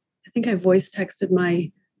think I voice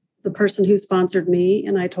texted the person who sponsored me,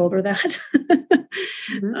 and I told her that.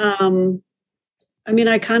 Mm-hmm.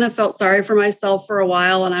 I kind of felt sorry for myself for a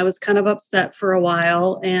while, and I was kind of upset for a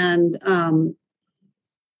while. And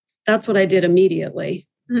that's what I did immediately.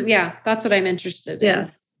 Yeah, that's what I'm interested in.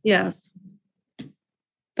 Yes.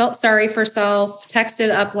 Felt sorry for self, texted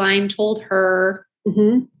upline, told her.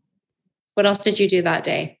 Mm-hmm. What else did you do that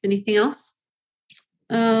day? Anything else?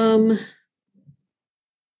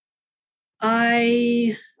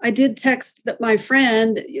 I did text my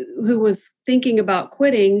friend who was thinking about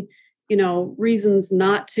quitting, reasons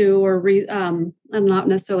not to, or not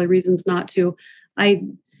necessarily reasons not to.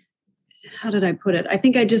 How did I put it? I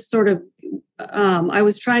think I just sort of, I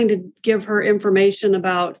was trying to give her information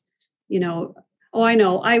about, I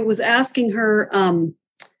know. I was asking her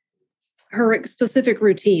her specific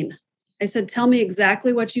routine. I said, tell me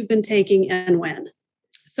exactly what you've been taking and when.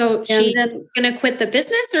 So she's going to quit the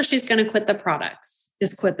business or she's going to quit the products?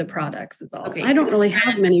 Just quit the products is all. Okay. I don't really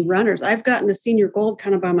have many runners. I've gotten a senior gold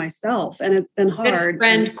kind of by myself, and it's been hard. Good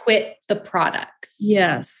friend quit the products.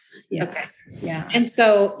 Yes. Yeah. Okay. Yeah. And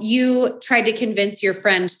so you tried to convince your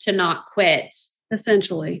friend to not quit.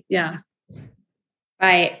 Essentially. Yeah.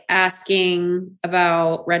 By asking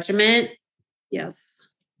about regiment. Yes.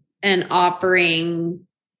 And offering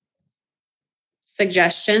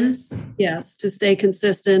suggestions. Yes. To stay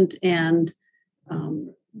consistent and,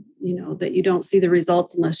 that you don't see the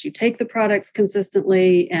results unless you take the products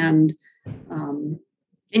consistently. And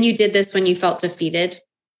you did this when you felt defeated?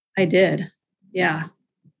 I did. Yeah.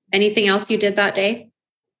 Anything else you did that day?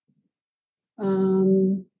 I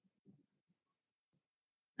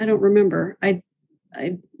don't remember.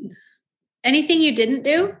 Anything you didn't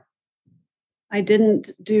do? I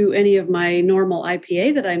didn't do any of my normal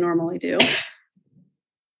IPA that I normally do.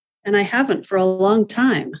 And I haven't for a long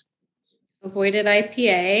time. Avoided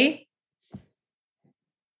IPA.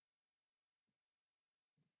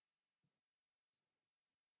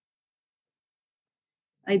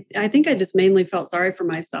 I think I just mainly felt sorry for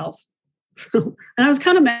myself. And I was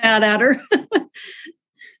kind of mad at her.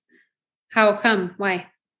 How come? Why?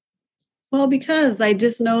 Well, because I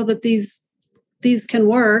just know that these can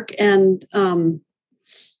work, and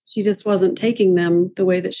she just wasn't taking them the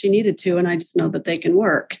way that she needed to. And I just know that they can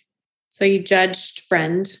work. So you judged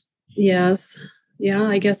friend? Yes. Yeah,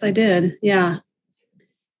 I guess I did. Yeah.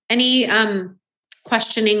 Any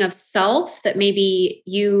questioning of self that maybe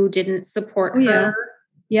you didn't support her?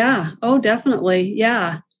 Yeah. Oh, definitely.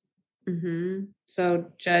 Yeah. Mm-hmm. So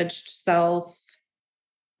judged self,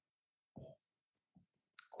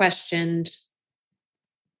 questioned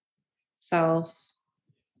self.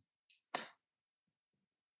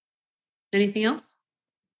 Anything else?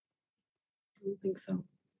 I don't think so.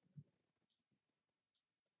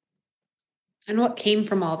 And what came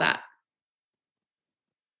from all that?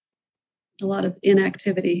 A lot of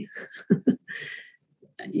inactivity.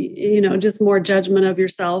 Just more judgment of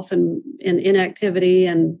yourself and inactivity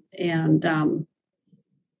and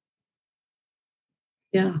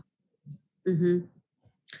yeah. Mm-hmm.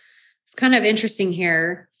 It's kind of interesting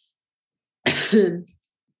here.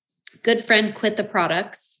 Good friend quit the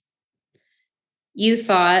products. You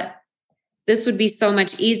thought this would be so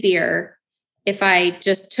much easier if I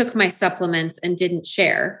just took my supplements and didn't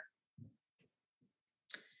share.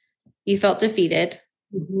 You felt defeated.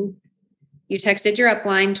 Mm-hmm. You texted your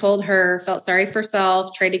upline, told her, felt sorry for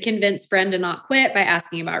self, tried to convince friend to not quit by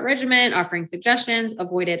asking about regimen, offering suggestions,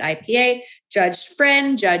 avoided IPA, judged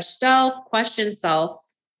friend, judged self, questioned self.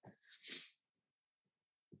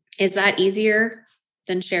 Is that easier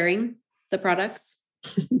than sharing the products?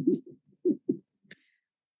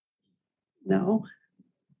 No.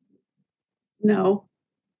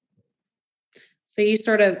 So you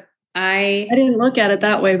sort of, I didn't look at it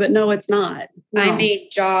that way, but no, it's not. No. I made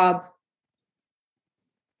job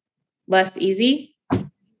less easy.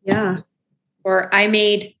 Yeah. Or I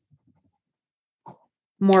made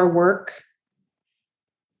more work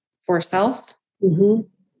for self. Mm-hmm.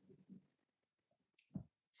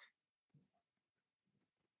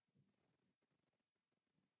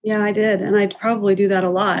 Yeah, I did. And I'd probably do that a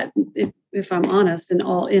lot if I'm honest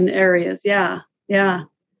in areas. Yeah. Yeah.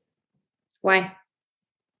 Why?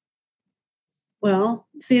 Well,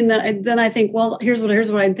 see, and then I think, well, here's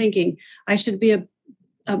what I'm thinking. I should be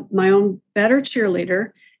my own better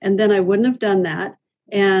cheerleader, and then I wouldn't have done that,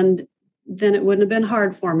 and then it wouldn't have been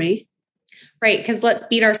hard for me. Right, because let's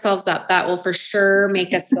beat ourselves up. That will for sure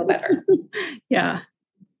make us feel better. Yeah.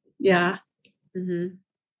 Yeah. Mm-hmm.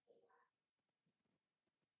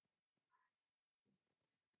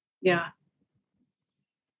 Yeah.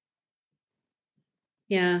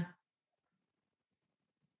 Yeah.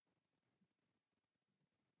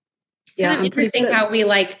 It's Yeah, kind of interesting how we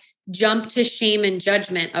jump to shame and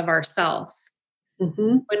judgment of ourselves.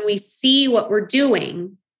 Mm-hmm. When we see what we're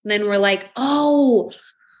doing, then we're like, oh,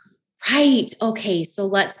 right. Okay. So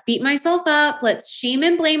let's beat myself up. Let's shame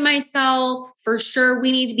and blame myself. For sure,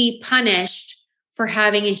 we need to be punished for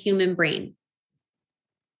having a human brain.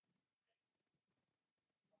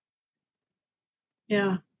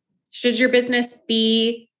 Yeah. Should your business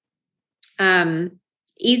be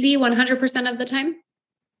easy 100% of the time?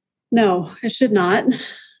 No, it should not.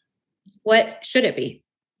 What should it be?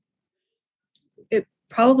 It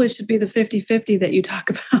probably should be the 50-50 that you talk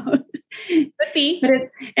about. Could be. But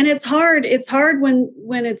it's hard. It's hard when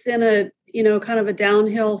it's in a, kind of a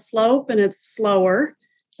downhill slope and it's slower.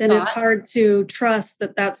 Then it's hard to trust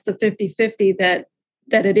that that's the 50-50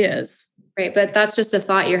 that it is. Right. But that's just a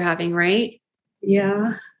thought you're having, right?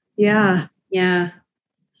 Yeah. Yeah. Yeah.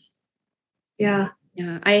 Yeah.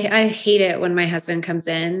 Yeah. I hate it when my husband comes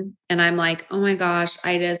in and I'm like, oh my gosh,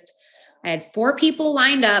 I had 4 people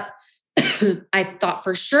lined up. I thought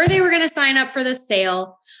for sure they were going to sign up for the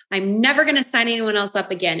sale. I'm never going to sign anyone else up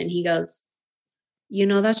again. And he goes,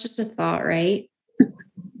 that's just a thought, right?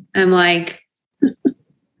 I'm like,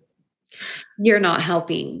 you're not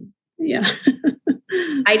helping. Yeah.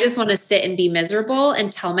 I just want to sit and be miserable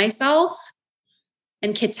and tell myself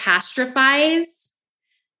and catastrophize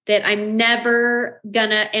that I'm never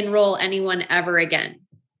gonna enroll anyone ever again.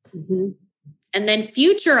 Mm-hmm. And then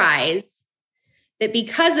futurize that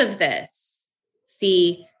because of this,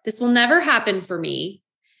 this will never happen for me.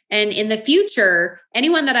 And in the future,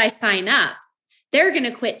 anyone that I sign up, they're going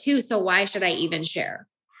to quit too. So why should I even share?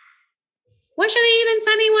 Why should I even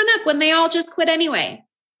sign anyone up when they all just quit anyway?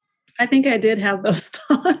 I think I did have those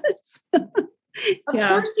thoughts. Of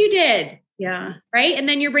course you did. Yeah. Right. And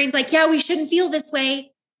then your brain's like, yeah, we shouldn't feel this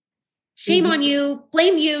way. shame on you,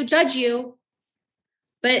 blame you, judge you.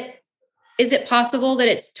 But is it possible that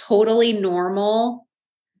it's totally normal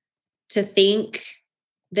to think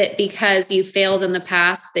that because you failed in the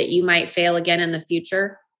past, that you might fail again in the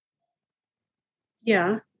future?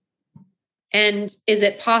 Yeah. And is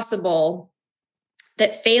it possible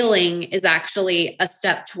that failing is actually a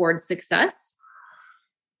step towards success?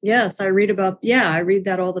 Yes, I read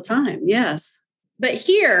that all the time. Yes. But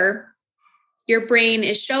here, your brain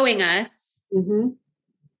is showing us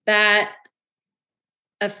that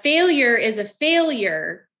a failure is a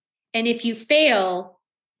failure. And if you fail,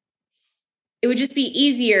 it would just be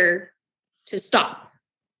easier to stop.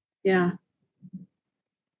 Yeah.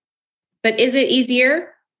 But is it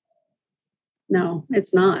easier? No,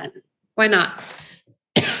 it's not. Why not?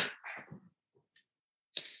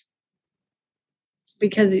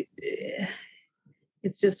 Because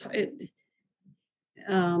it's just,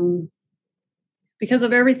 because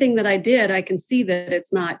of everything that I did, I can see that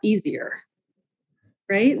it's not easier.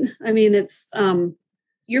 Right? I mean, it's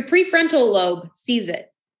your prefrontal lobe sees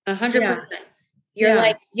it 100%. You're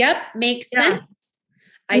like, yep, makes sense.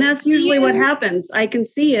 And that's usually what happens. I can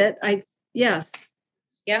see it. Yes.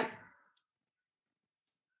 Yep.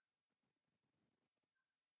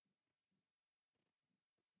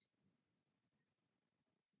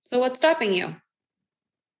 So what's stopping you?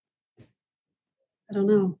 I don't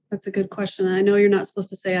know. That's a good question. I know you're not supposed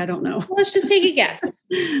to say, I don't know. Let's just take a guess.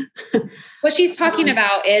 What she's talking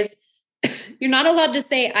about is you're not allowed to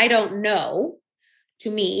say, I don't know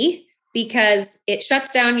to me, because it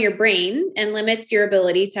shuts down your brain and limits your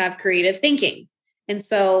ability to have creative thinking. And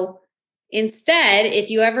so instead, if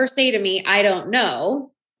you ever say to me, I don't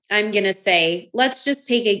know, I'm going to say, let's just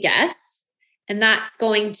take a guess. And that's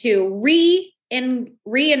going to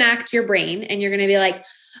reenact your brain. And you're going to be like,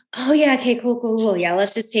 oh yeah, okay, cool. Yeah,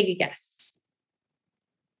 let's just take a guess.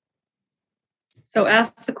 So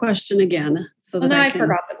ask the question again. Now I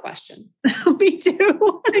forgot the question. Me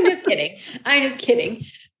too. I'm just kidding.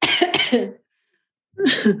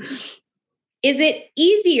 Is it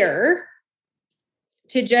easier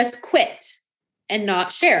to just quit and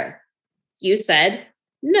not share? You said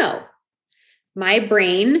no. My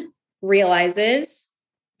brain realizes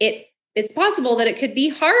it's possible that it could be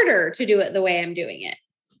harder to do it the way I'm doing it.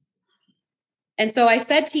 And so I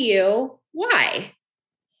said to you, why?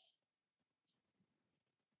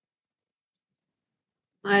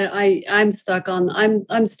 I'm stuck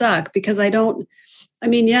because I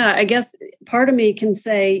guess part of me can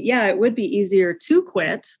say, yeah, it would be easier to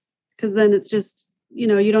quit, because then it's just,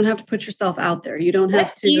 you don't have to put yourself out there. You don't have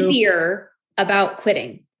What's easier about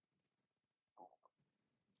quitting?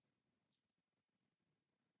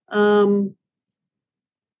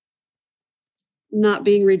 Not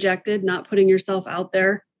being rejected, not putting yourself out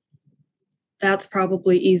there. That's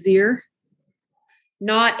probably easier.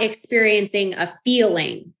 Not experiencing a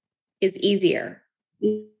feeling is easier.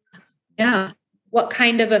 Yeah. What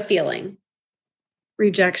kind of a feeling?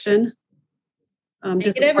 Rejection.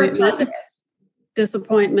 Negative or positive?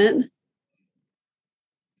 Disappointment.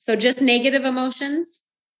 So just negative emotions?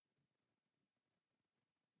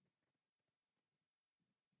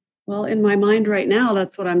 Well, in my mind right now,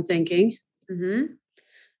 that's what I'm thinking. Mm-hmm.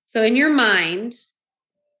 So in your mind,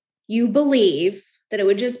 you believe that it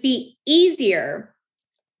would just be easier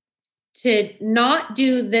to not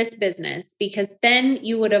do this business, because then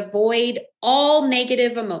you would avoid all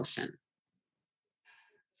negative emotion.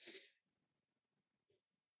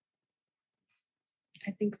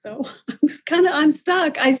 I think so. I'm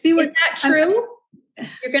stuck. I see what. Is that true?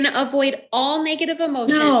 You're going to avoid all negative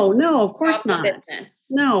emotion. No, of course not.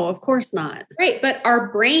 No, of course not. Right. But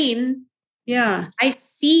our brain. Yeah. I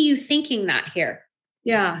see you thinking that here.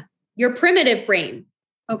 Yeah. Your primitive brain.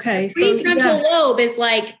 Okay. The prefrontal lobe is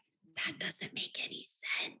like, that doesn't make any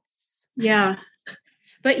sense. Yeah.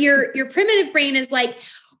 But your primitive brain is like,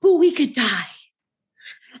 oh, we could die.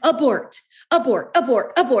 Abort.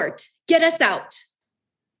 Get us out.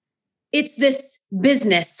 It's this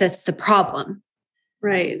business that's the problem.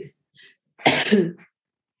 Right.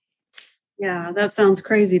 Yeah, that sounds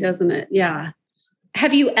crazy, doesn't it? Yeah.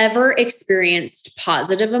 Have you ever experienced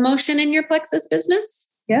positive emotion in your Plexus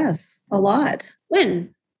business? Yes, a lot.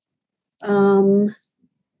 When? In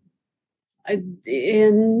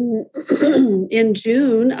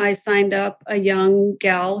June, I signed up a young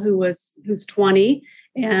gal who's 20,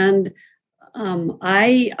 and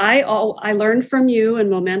I learned from you and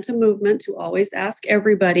Momentum Movement to always ask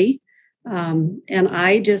everybody, and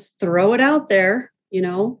I just throw it out there.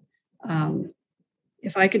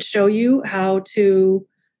 If I could show you how to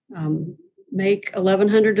make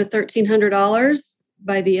 $1,100 to $1,300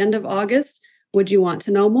 by the end of August, would you want to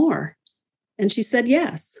know more? And she said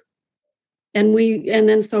yes. And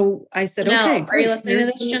then so I said, Janelle, okay. are you listening to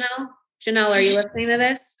this, Janelle? Janelle, are you listening to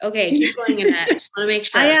this? Okay, keep going in that. I just want to make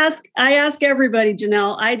sure. I ask everybody,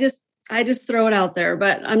 Janelle. I just throw it out there,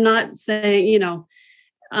 but I'm not saying,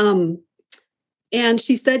 and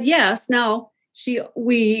she said yes. Now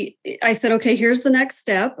I said, okay, here's the next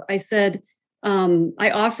step. I said,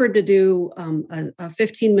 I offered to do a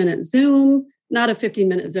 15-minute Zoom, not a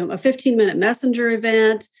 15-minute Zoom, a 15-minute messenger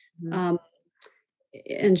event. Mm-hmm.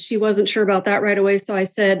 And she wasn't sure about that right away. So I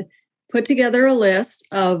said, put together a list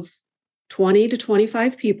of 20 to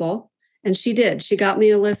 25 people. And she did. She got me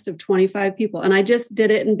a list of 25 people. And I just did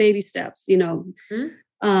it in baby steps,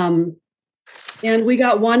 Mm-hmm. And we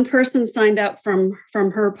got one person signed up from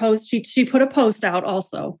her post. She put a post out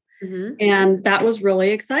also. Mm-hmm. And that was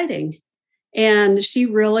really exciting. And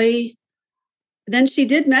then she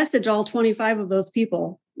did message all 25 of those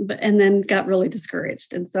people, and then got really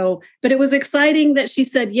discouraged. And so, but it was exciting that she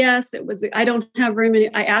said yes. I don't have very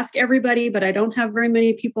many, I ask everybody, but I don't have very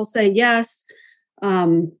many people say yes.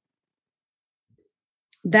 That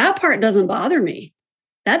part doesn't bother me.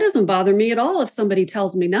 That doesn't bother me at all if somebody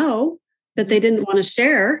tells me no, that they didn't want to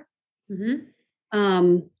share.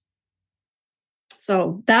 Mm-hmm.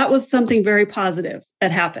 So that was something very positive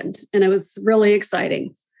that happened. And it was really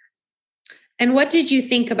exciting. And what did you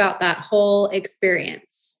think about that whole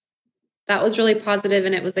experience? That was really positive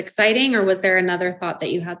and it was exciting, or was there another thought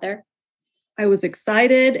that you had there? I was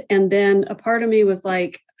excited. And then a part of me was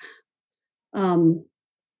like,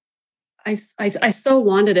 I so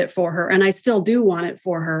wanted it for her, and I still do want it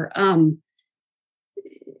for her. And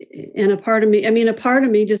a part of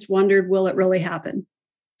me just wondered, will it really happen?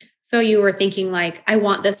 So you were thinking like, I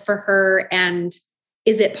want this for her. And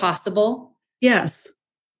is it possible? Yes.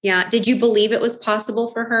 Yeah. Did you believe it was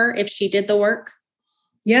possible for her if she did the work?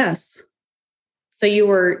 Yes. So you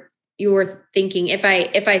were thinking, if I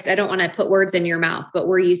don't want to put words in your mouth, but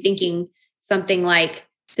were you thinking something like,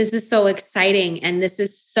 this is so exciting and this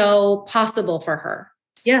is so possible for her?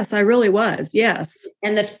 Yes, I really was. Yes.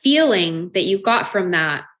 And the feeling that you got from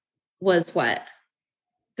that was what?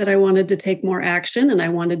 That I wanted to take more action, and I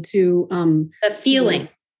wanted to the feeling.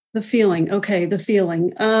 The feeling. Okay. The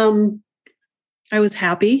feeling. I was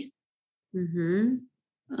happy.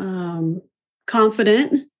 Mm-hmm.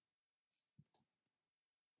 Confident.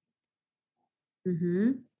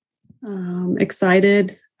 Mm-hmm.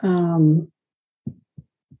 Excited.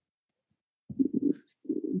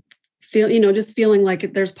 Just feeling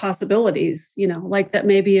like there's possibilities, like that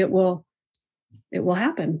maybe it will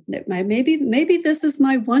happen. Maybe this is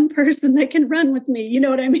my one person that can run with me. You know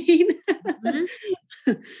what I mean?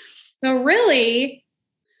 Mm-hmm. So really,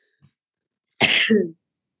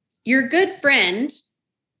 your good friend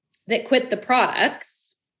that quit the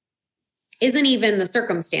products isn't even the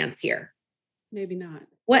circumstance here. Maybe not.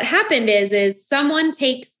 What happened is someone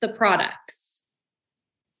takes the products,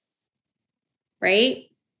 right?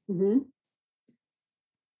 Mm-hmm.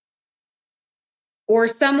 Or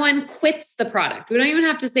someone quits the product. We don't even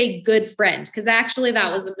have to say good friend, because actually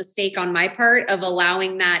that was a mistake on my part of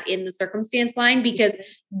allowing that in the circumstance line, because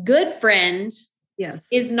good friend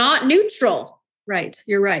is not neutral. Right.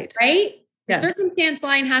 You're right. Right? Yes. The circumstance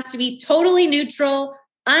line has to be totally neutral,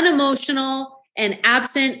 unemotional, and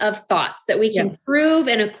absent of thoughts that we can prove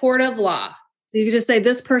in a court of law. So you can just say,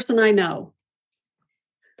 this person I know.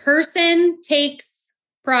 Person takes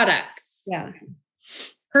products. Yeah.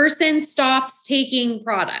 Person stops taking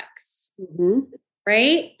products. Mm-hmm.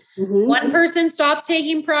 Right? Mm-hmm. One person stops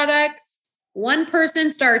taking products. One person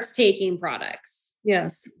starts taking products.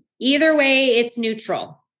 Yes. Either way, it's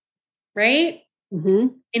neutral. Right? Mm-hmm.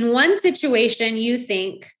 In one situation, you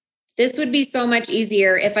think this would be so much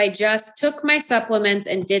easier if I just took my supplements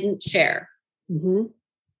and didn't share. Mm-hmm.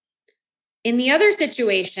 In the other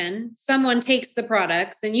situation, someone takes the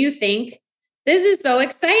products and you think, this is so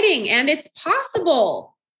exciting and it's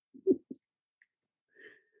possible.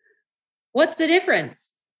 What's the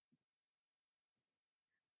difference?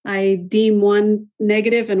 I deem one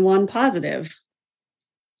negative and one positive,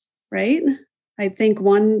 right? I think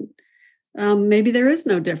one, maybe there is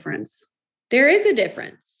no difference. There is a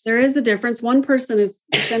difference. There is a difference. One person is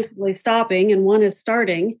essentially stopping and one is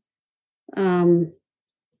starting. What's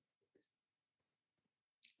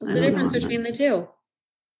the difference between the two?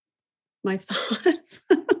 My thoughts.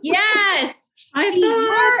 Yes.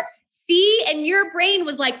 And your brain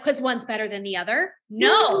was like, because one's better than the other.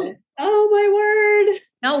 No. Oh, my word.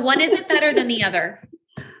 No, one isn't better than the other.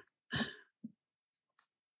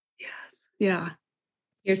 Yes. Yeah.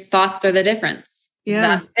 Your thoughts are the difference. Yeah.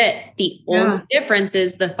 That's it. The only difference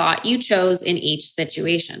is the thought you chose in each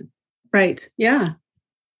situation. Right. Yeah.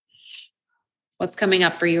 What's coming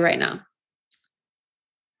up for you right now?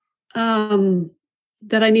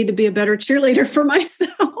 That I need to be a better cheerleader for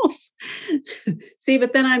myself. See,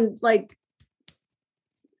 but then I'm like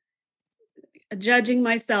judging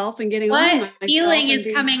myself and getting on what feeling is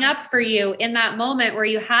coming up for you in that moment where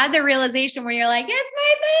you had the realization where you're like, it's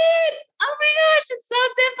my thoughts. Oh my gosh, it's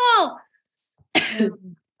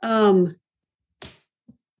so simple.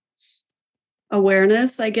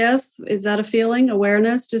 Awareness, I guess. Is that a feeling?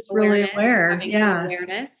 Awareness, just really aware. Yeah.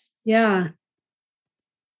 Awareness. Yeah.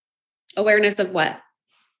 Awareness of what?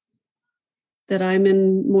 That I'm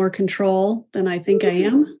in more control than I think I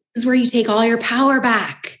am. This is where you take all your power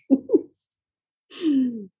back.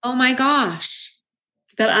 Oh my gosh.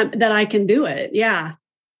 That I can do it. Yeah.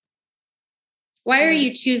 Why are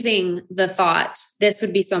you choosing the thought, this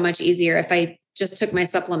would be so much easier if I just took my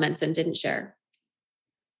supplements and didn't share?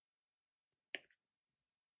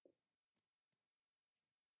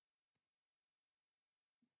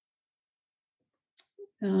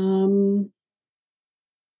 I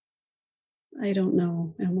don't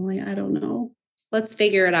know, Emily. I don't know. Let's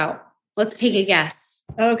figure it out. Let's take a guess.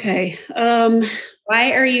 Okay.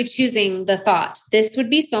 Why are you choosing the thought, this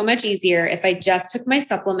would be so much easier if I just took my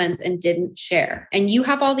supplements and didn't share? And you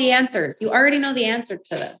have all the answers. You already know the answer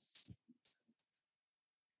to this.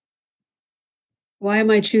 Why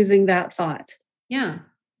am I choosing that thought? Yeah.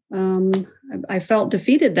 I felt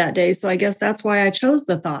defeated that day. So I guess that's why I chose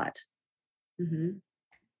the thought. Mm-hmm.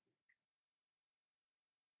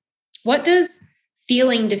 What does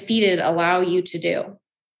feeling defeated allow you to do?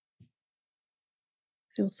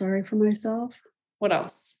 Feel sorry for myself. What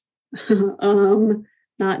else?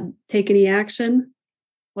 Not take any action.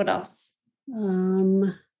 What else?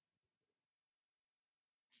 Make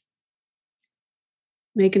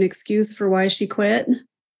an excuse for why she quit.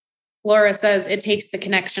 Laura says it takes the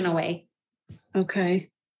connection away. Okay.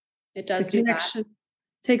 It does do that.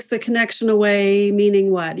 Takes the connection away, meaning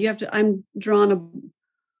what? I'm drawn a...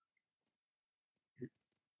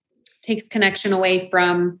 Takes connection away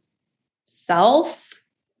from self,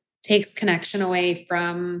 takes connection away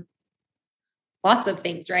from lots of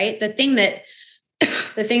things, right? The thing that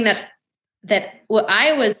what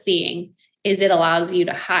I was seeing is it allows you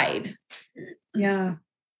to hide. Yeah.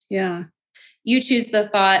 Yeah. You choose the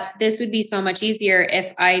thought, this would be so much easier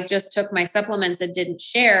if I just took my supplements and didn't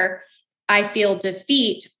share. I feel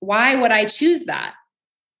defeat. Why would I choose that?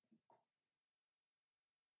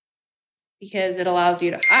 Because it allows you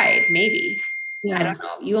to hide, maybe. Yeah. I don't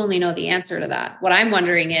know. You only know the answer to that. What I'm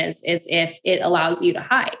wondering is if it allows you to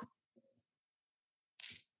hide.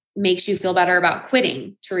 Makes you feel better about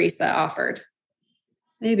quitting, Teresa offered.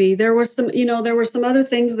 Maybe there were some other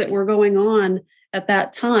things that were going on at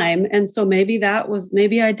that time. And so maybe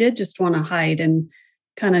I did just want to hide and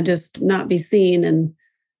kind of just not be seen. And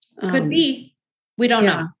could be. We don't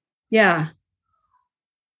know. Yeah.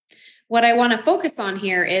 What I want to focus on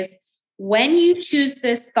here is when you choose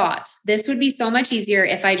this thought, this would be so much easier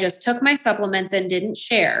if I just took my supplements and didn't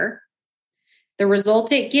share. The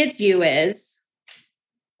result it gives you is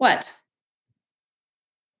what?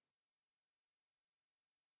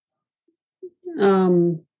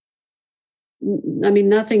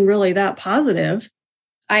 Nothing really that positive.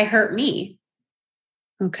 I hurt me.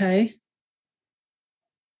 Okay.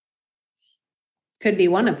 Could be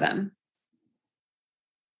one of them.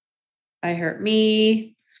 I hurt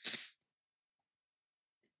me.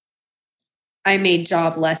 I made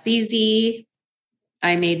job less easy.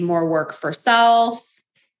 I made more work for self.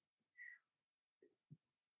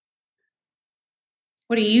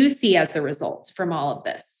 What do you see as the result from all of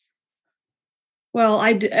this? Well,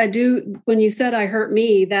 I do. When you said I hurt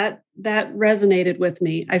me, that resonated with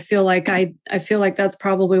me. I feel like that's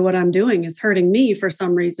probably what I'm doing is hurting me for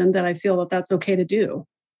some reason that I feel that that's okay to do.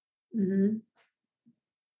 Mm-hmm.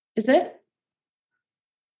 Is it?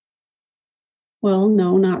 Well,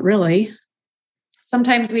 no, not really.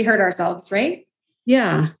 Sometimes we hurt ourselves, right?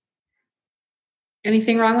 Yeah.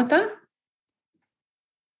 Anything wrong with that?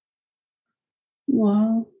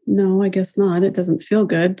 Well, no, I guess not. It doesn't feel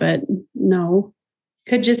good, but no.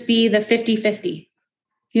 Could just be the 50-50.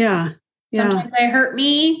 Yeah. Sometimes I hurt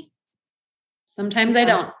me. Sometimes I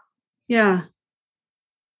don't. Yeah.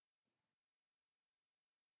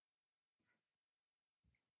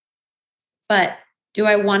 But do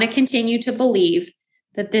I want to continue to believe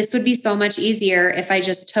that this would be so much easier if I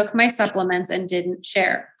just took my supplements and didn't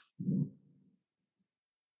share?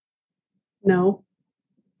 No.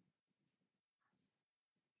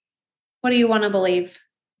 What do you want to believe?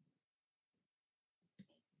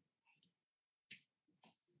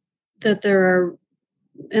 That there are,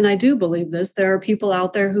 and I do believe this, there are people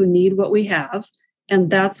out there who need what we have, and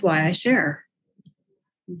that's why I share.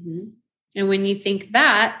 Mm-hmm. And when you think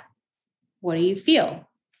that, what do you feel?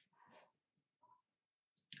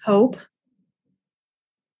 Hope.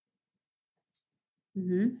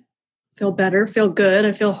 Mm-hmm. Feel better, feel good.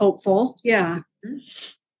 I feel hopeful. Yeah. Mm-hmm.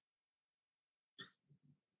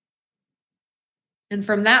 And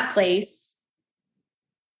from that place,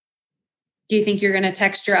 do you think you're going to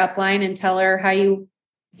text your upline and tell her how you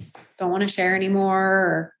don't want to share anymore?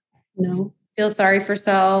 Or no. Feel sorry for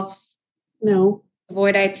self? No.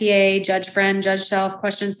 Avoid IPA, judge friend, judge self,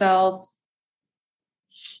 question self?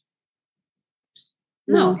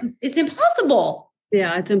 No, it's impossible.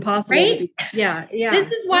 Yeah, it's impossible. Right? Yeah. This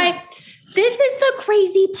is why, this is the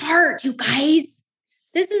crazy part, you guys.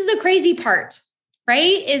 This is the crazy part,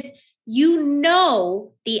 right? Is you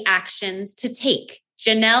know the actions to take.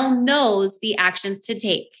 Janelle knows the actions to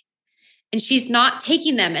take, and she's not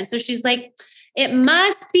taking them. And so she's like, it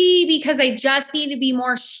must be because I just need to be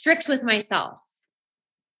more strict with myself,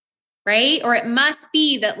 right? Or it must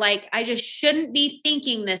be that like, I just shouldn't be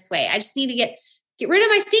thinking this way. I just need to get rid of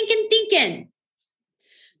my stinking thinking,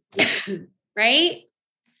 right?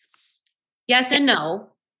 Yes and no.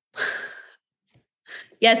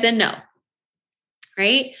 Yes and no,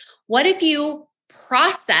 right? What if you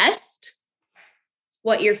processed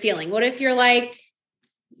what you're feeling? What if you're like,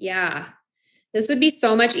 yeah, this would be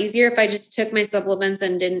so much easier if I just took my supplements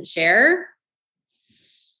and didn't share.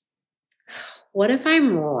 What if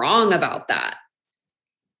I'm wrong about that?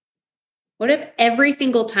 What if every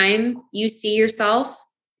single time you see yourself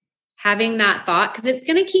having that thought, because it's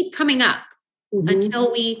going to keep coming up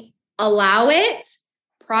until we allow it,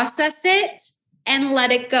 process it, and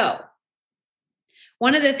let it go.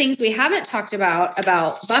 One of the things we haven't talked about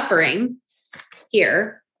buffering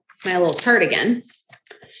here, my little chart again,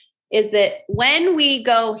 is that when we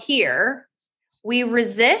go here, we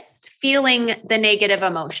resist feeling the negative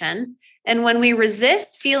emotion. And when we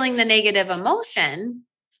resist feeling the negative emotion,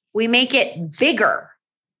 we make it bigger,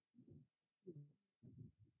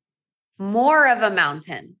 more of a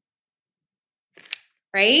mountain,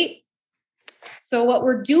 right? So what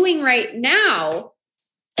we're doing right now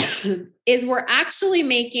is we're actually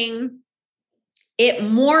making it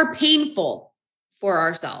more painful for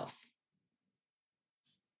ourselves,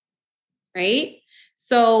 right?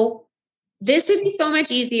 So this would be so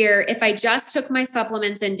much easier if I just took my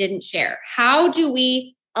supplements and didn't share. How do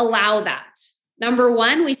we allow that? Number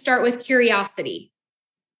one, we start with curiosity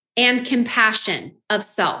and compassion of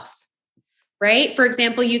self, right? For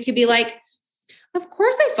example, you could be like, of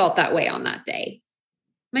course I felt that way on that day.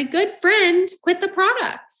 My good friend quit the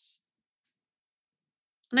products,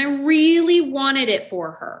 and I really wanted it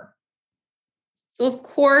for her. So of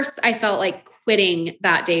course I felt like quitting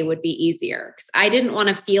that day would be easier because I didn't want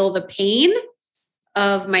to feel the pain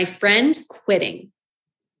of my friend quitting.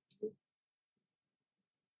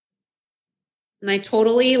 And I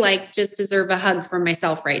totally like just deserve a hug from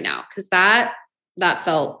myself right now because that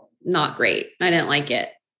felt not great. I didn't like it.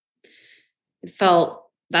 It felt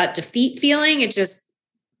that defeat feeling. It just,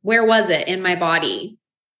 where was it in my body?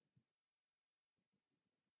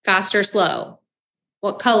 Fast or slow?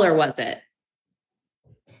 What color was it?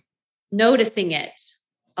 Noticing it,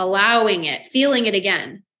 allowing it, feeling it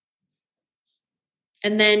again.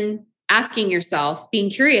 And then asking yourself, being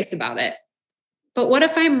curious about it. But what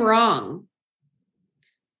if I'm wrong?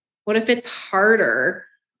 What if it's harder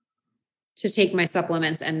to take my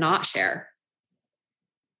supplements and not share?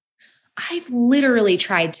 I've literally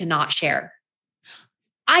tried to not share.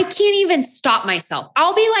 I can't even stop myself.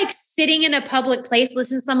 I'll be like sitting in a public place,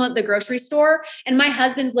 listening to someone at the grocery store, and my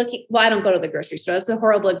husband's looking. Well, I don't go to the grocery store. That's a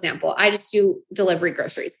horrible example. I just do delivery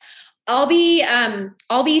groceries. I'll be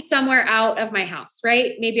somewhere out of my house,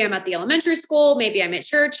 right? Maybe I'm at the elementary school, maybe I'm at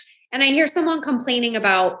church, and I hear someone complaining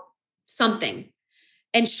about something.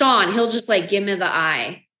 And Sean, he'll just like give me the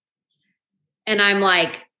eye. And I'm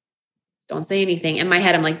like, don't say anything. In my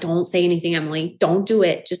head, I'm like, don't say anything, Emily. Don't do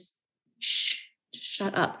it. Just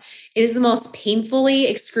shut up. It is the most painfully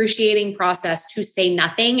excruciating process to say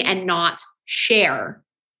nothing and not share.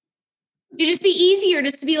 It'd just be easier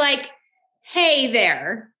just to be like, hey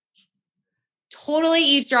there, totally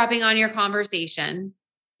eavesdropping on your conversation.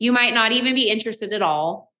 You might not even be interested at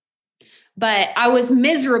all, but I was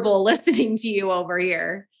miserable listening to you over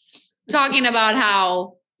here talking about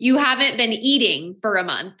how you haven't been eating for a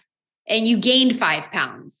month and you gained 5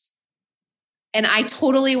 pounds. And I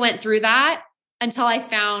totally went through that until I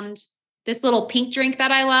found this little pink drink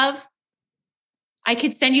that I love. I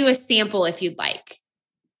could send you a sample if you'd like.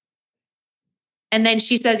 And then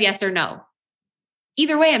she says yes or no.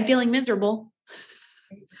 Either way, I'm feeling miserable.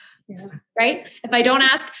 Yeah. Right? If I don't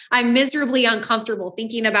ask, I'm miserably uncomfortable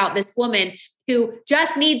thinking about this woman who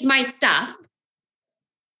just needs my stuff.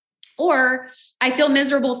 Or I feel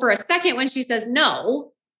miserable for a second when she says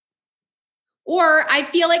no. Or I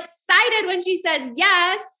feel excited when she says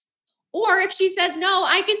yes. Or if she says no,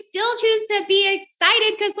 I can still choose to be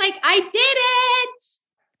excited because I did it.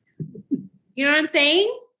 You know what I'm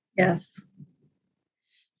saying? Yes.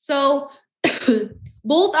 So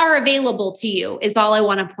both are available to you is all I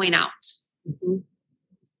want to point out. Mm-hmm.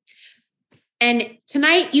 And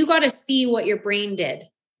tonight you got to see what your brain did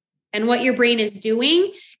and what your brain is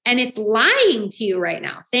doing. And it's lying to you right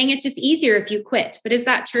now, saying it's just easier if you quit. But is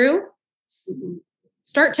that true? Mm-hmm.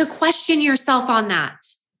 Start to question yourself on that.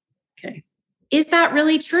 Okay. Is that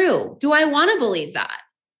really true? Do I want to believe that?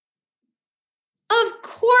 Of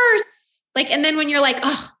course. And then when you're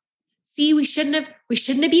oh, see, we shouldn't have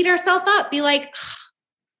beat ourselves up. Be like,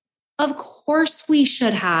 oh, of course we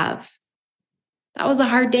should have. That was a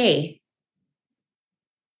hard day.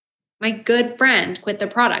 My good friend quit the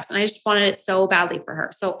products and I just wanted it so badly for her.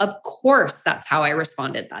 So of course, that's how I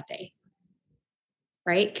responded that day.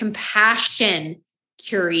 Right? Compassion,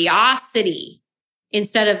 curiosity,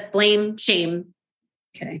 instead of blame, shame.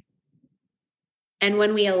 Okay. And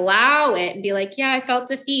when we allow it and be like, yeah, I felt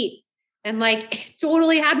defeat and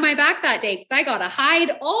totally had my back that day because I got to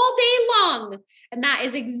hide all day long. And that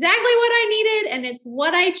is exactly what I needed. And it's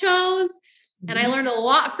what I chose. And I learned a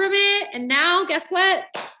lot from it. And now guess what?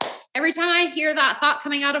 Every time I hear that thought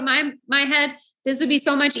coming out of my head, this would be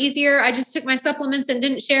so much easier. I just took my supplements and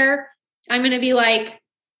didn't share. I'm going to be like,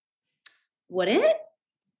 would it?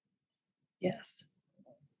 Yes.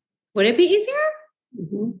 Would it be easier?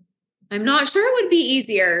 Mm-hmm. I'm not sure it would be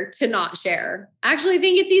easier to not share. I actually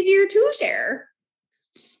think it's easier to share.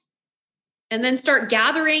 And then start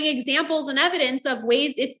gathering examples and evidence of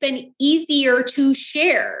ways it's been easier to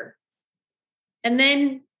share. And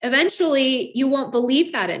then eventually you won't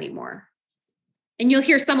believe that anymore. And you'll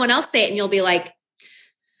hear someone else say it and you'll be like,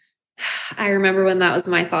 I remember when that was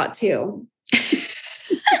my thought too.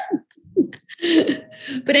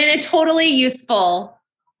 But in a totally useful,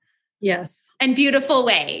 yes, and beautiful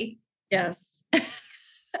way. Yes.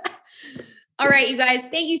 All right, you guys,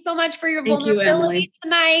 thank you so much for your vulnerability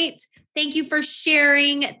tonight. Thank you for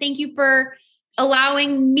sharing. Thank you for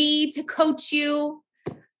allowing me to coach you.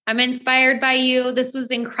 I'm inspired by you. This was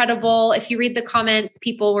incredible. If you read the comments,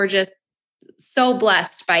 people were just so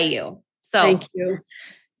blessed by you. So thank you.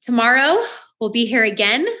 Tomorrow we'll be here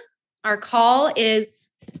again. Our call is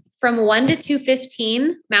from 1 to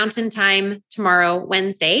 2:15 Mountain Time tomorrow,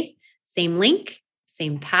 Wednesday. Same link,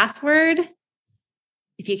 same password.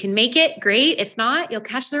 If you can make it, great. If not, you'll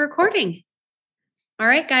catch the recording. All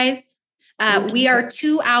right, guys. We are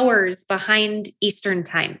 2 hours behind Eastern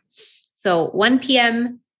Time. So 1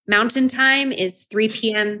 p.m. Mountain Time is 3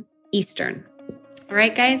 p.m. Eastern. All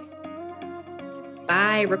right, guys.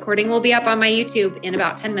 Bye. Recording will be up on my YouTube in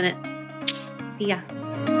about 10 minutes. See ya.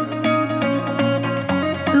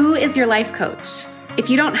 Who is your life coach? If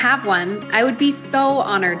you don't have one, I would be so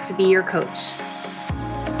honored to be your coach.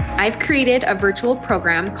 I've created a virtual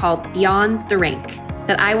program called Beyond the Rank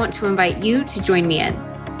that I want to invite you to join me in.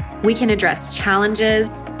 We can address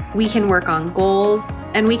challenges, we can work on goals,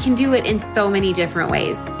 and we can do it in so many different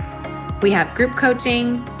ways. We have group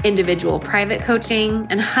coaching, individual private coaching,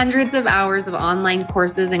 and hundreds of hours of online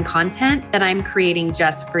courses and content that I'm creating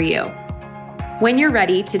just for you. When you're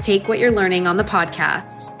ready to take what you're learning on the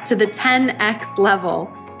podcast to the 10x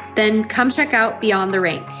level, then come check out Beyond the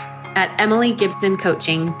Rank at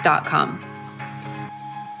emilygibsoncoaching.com.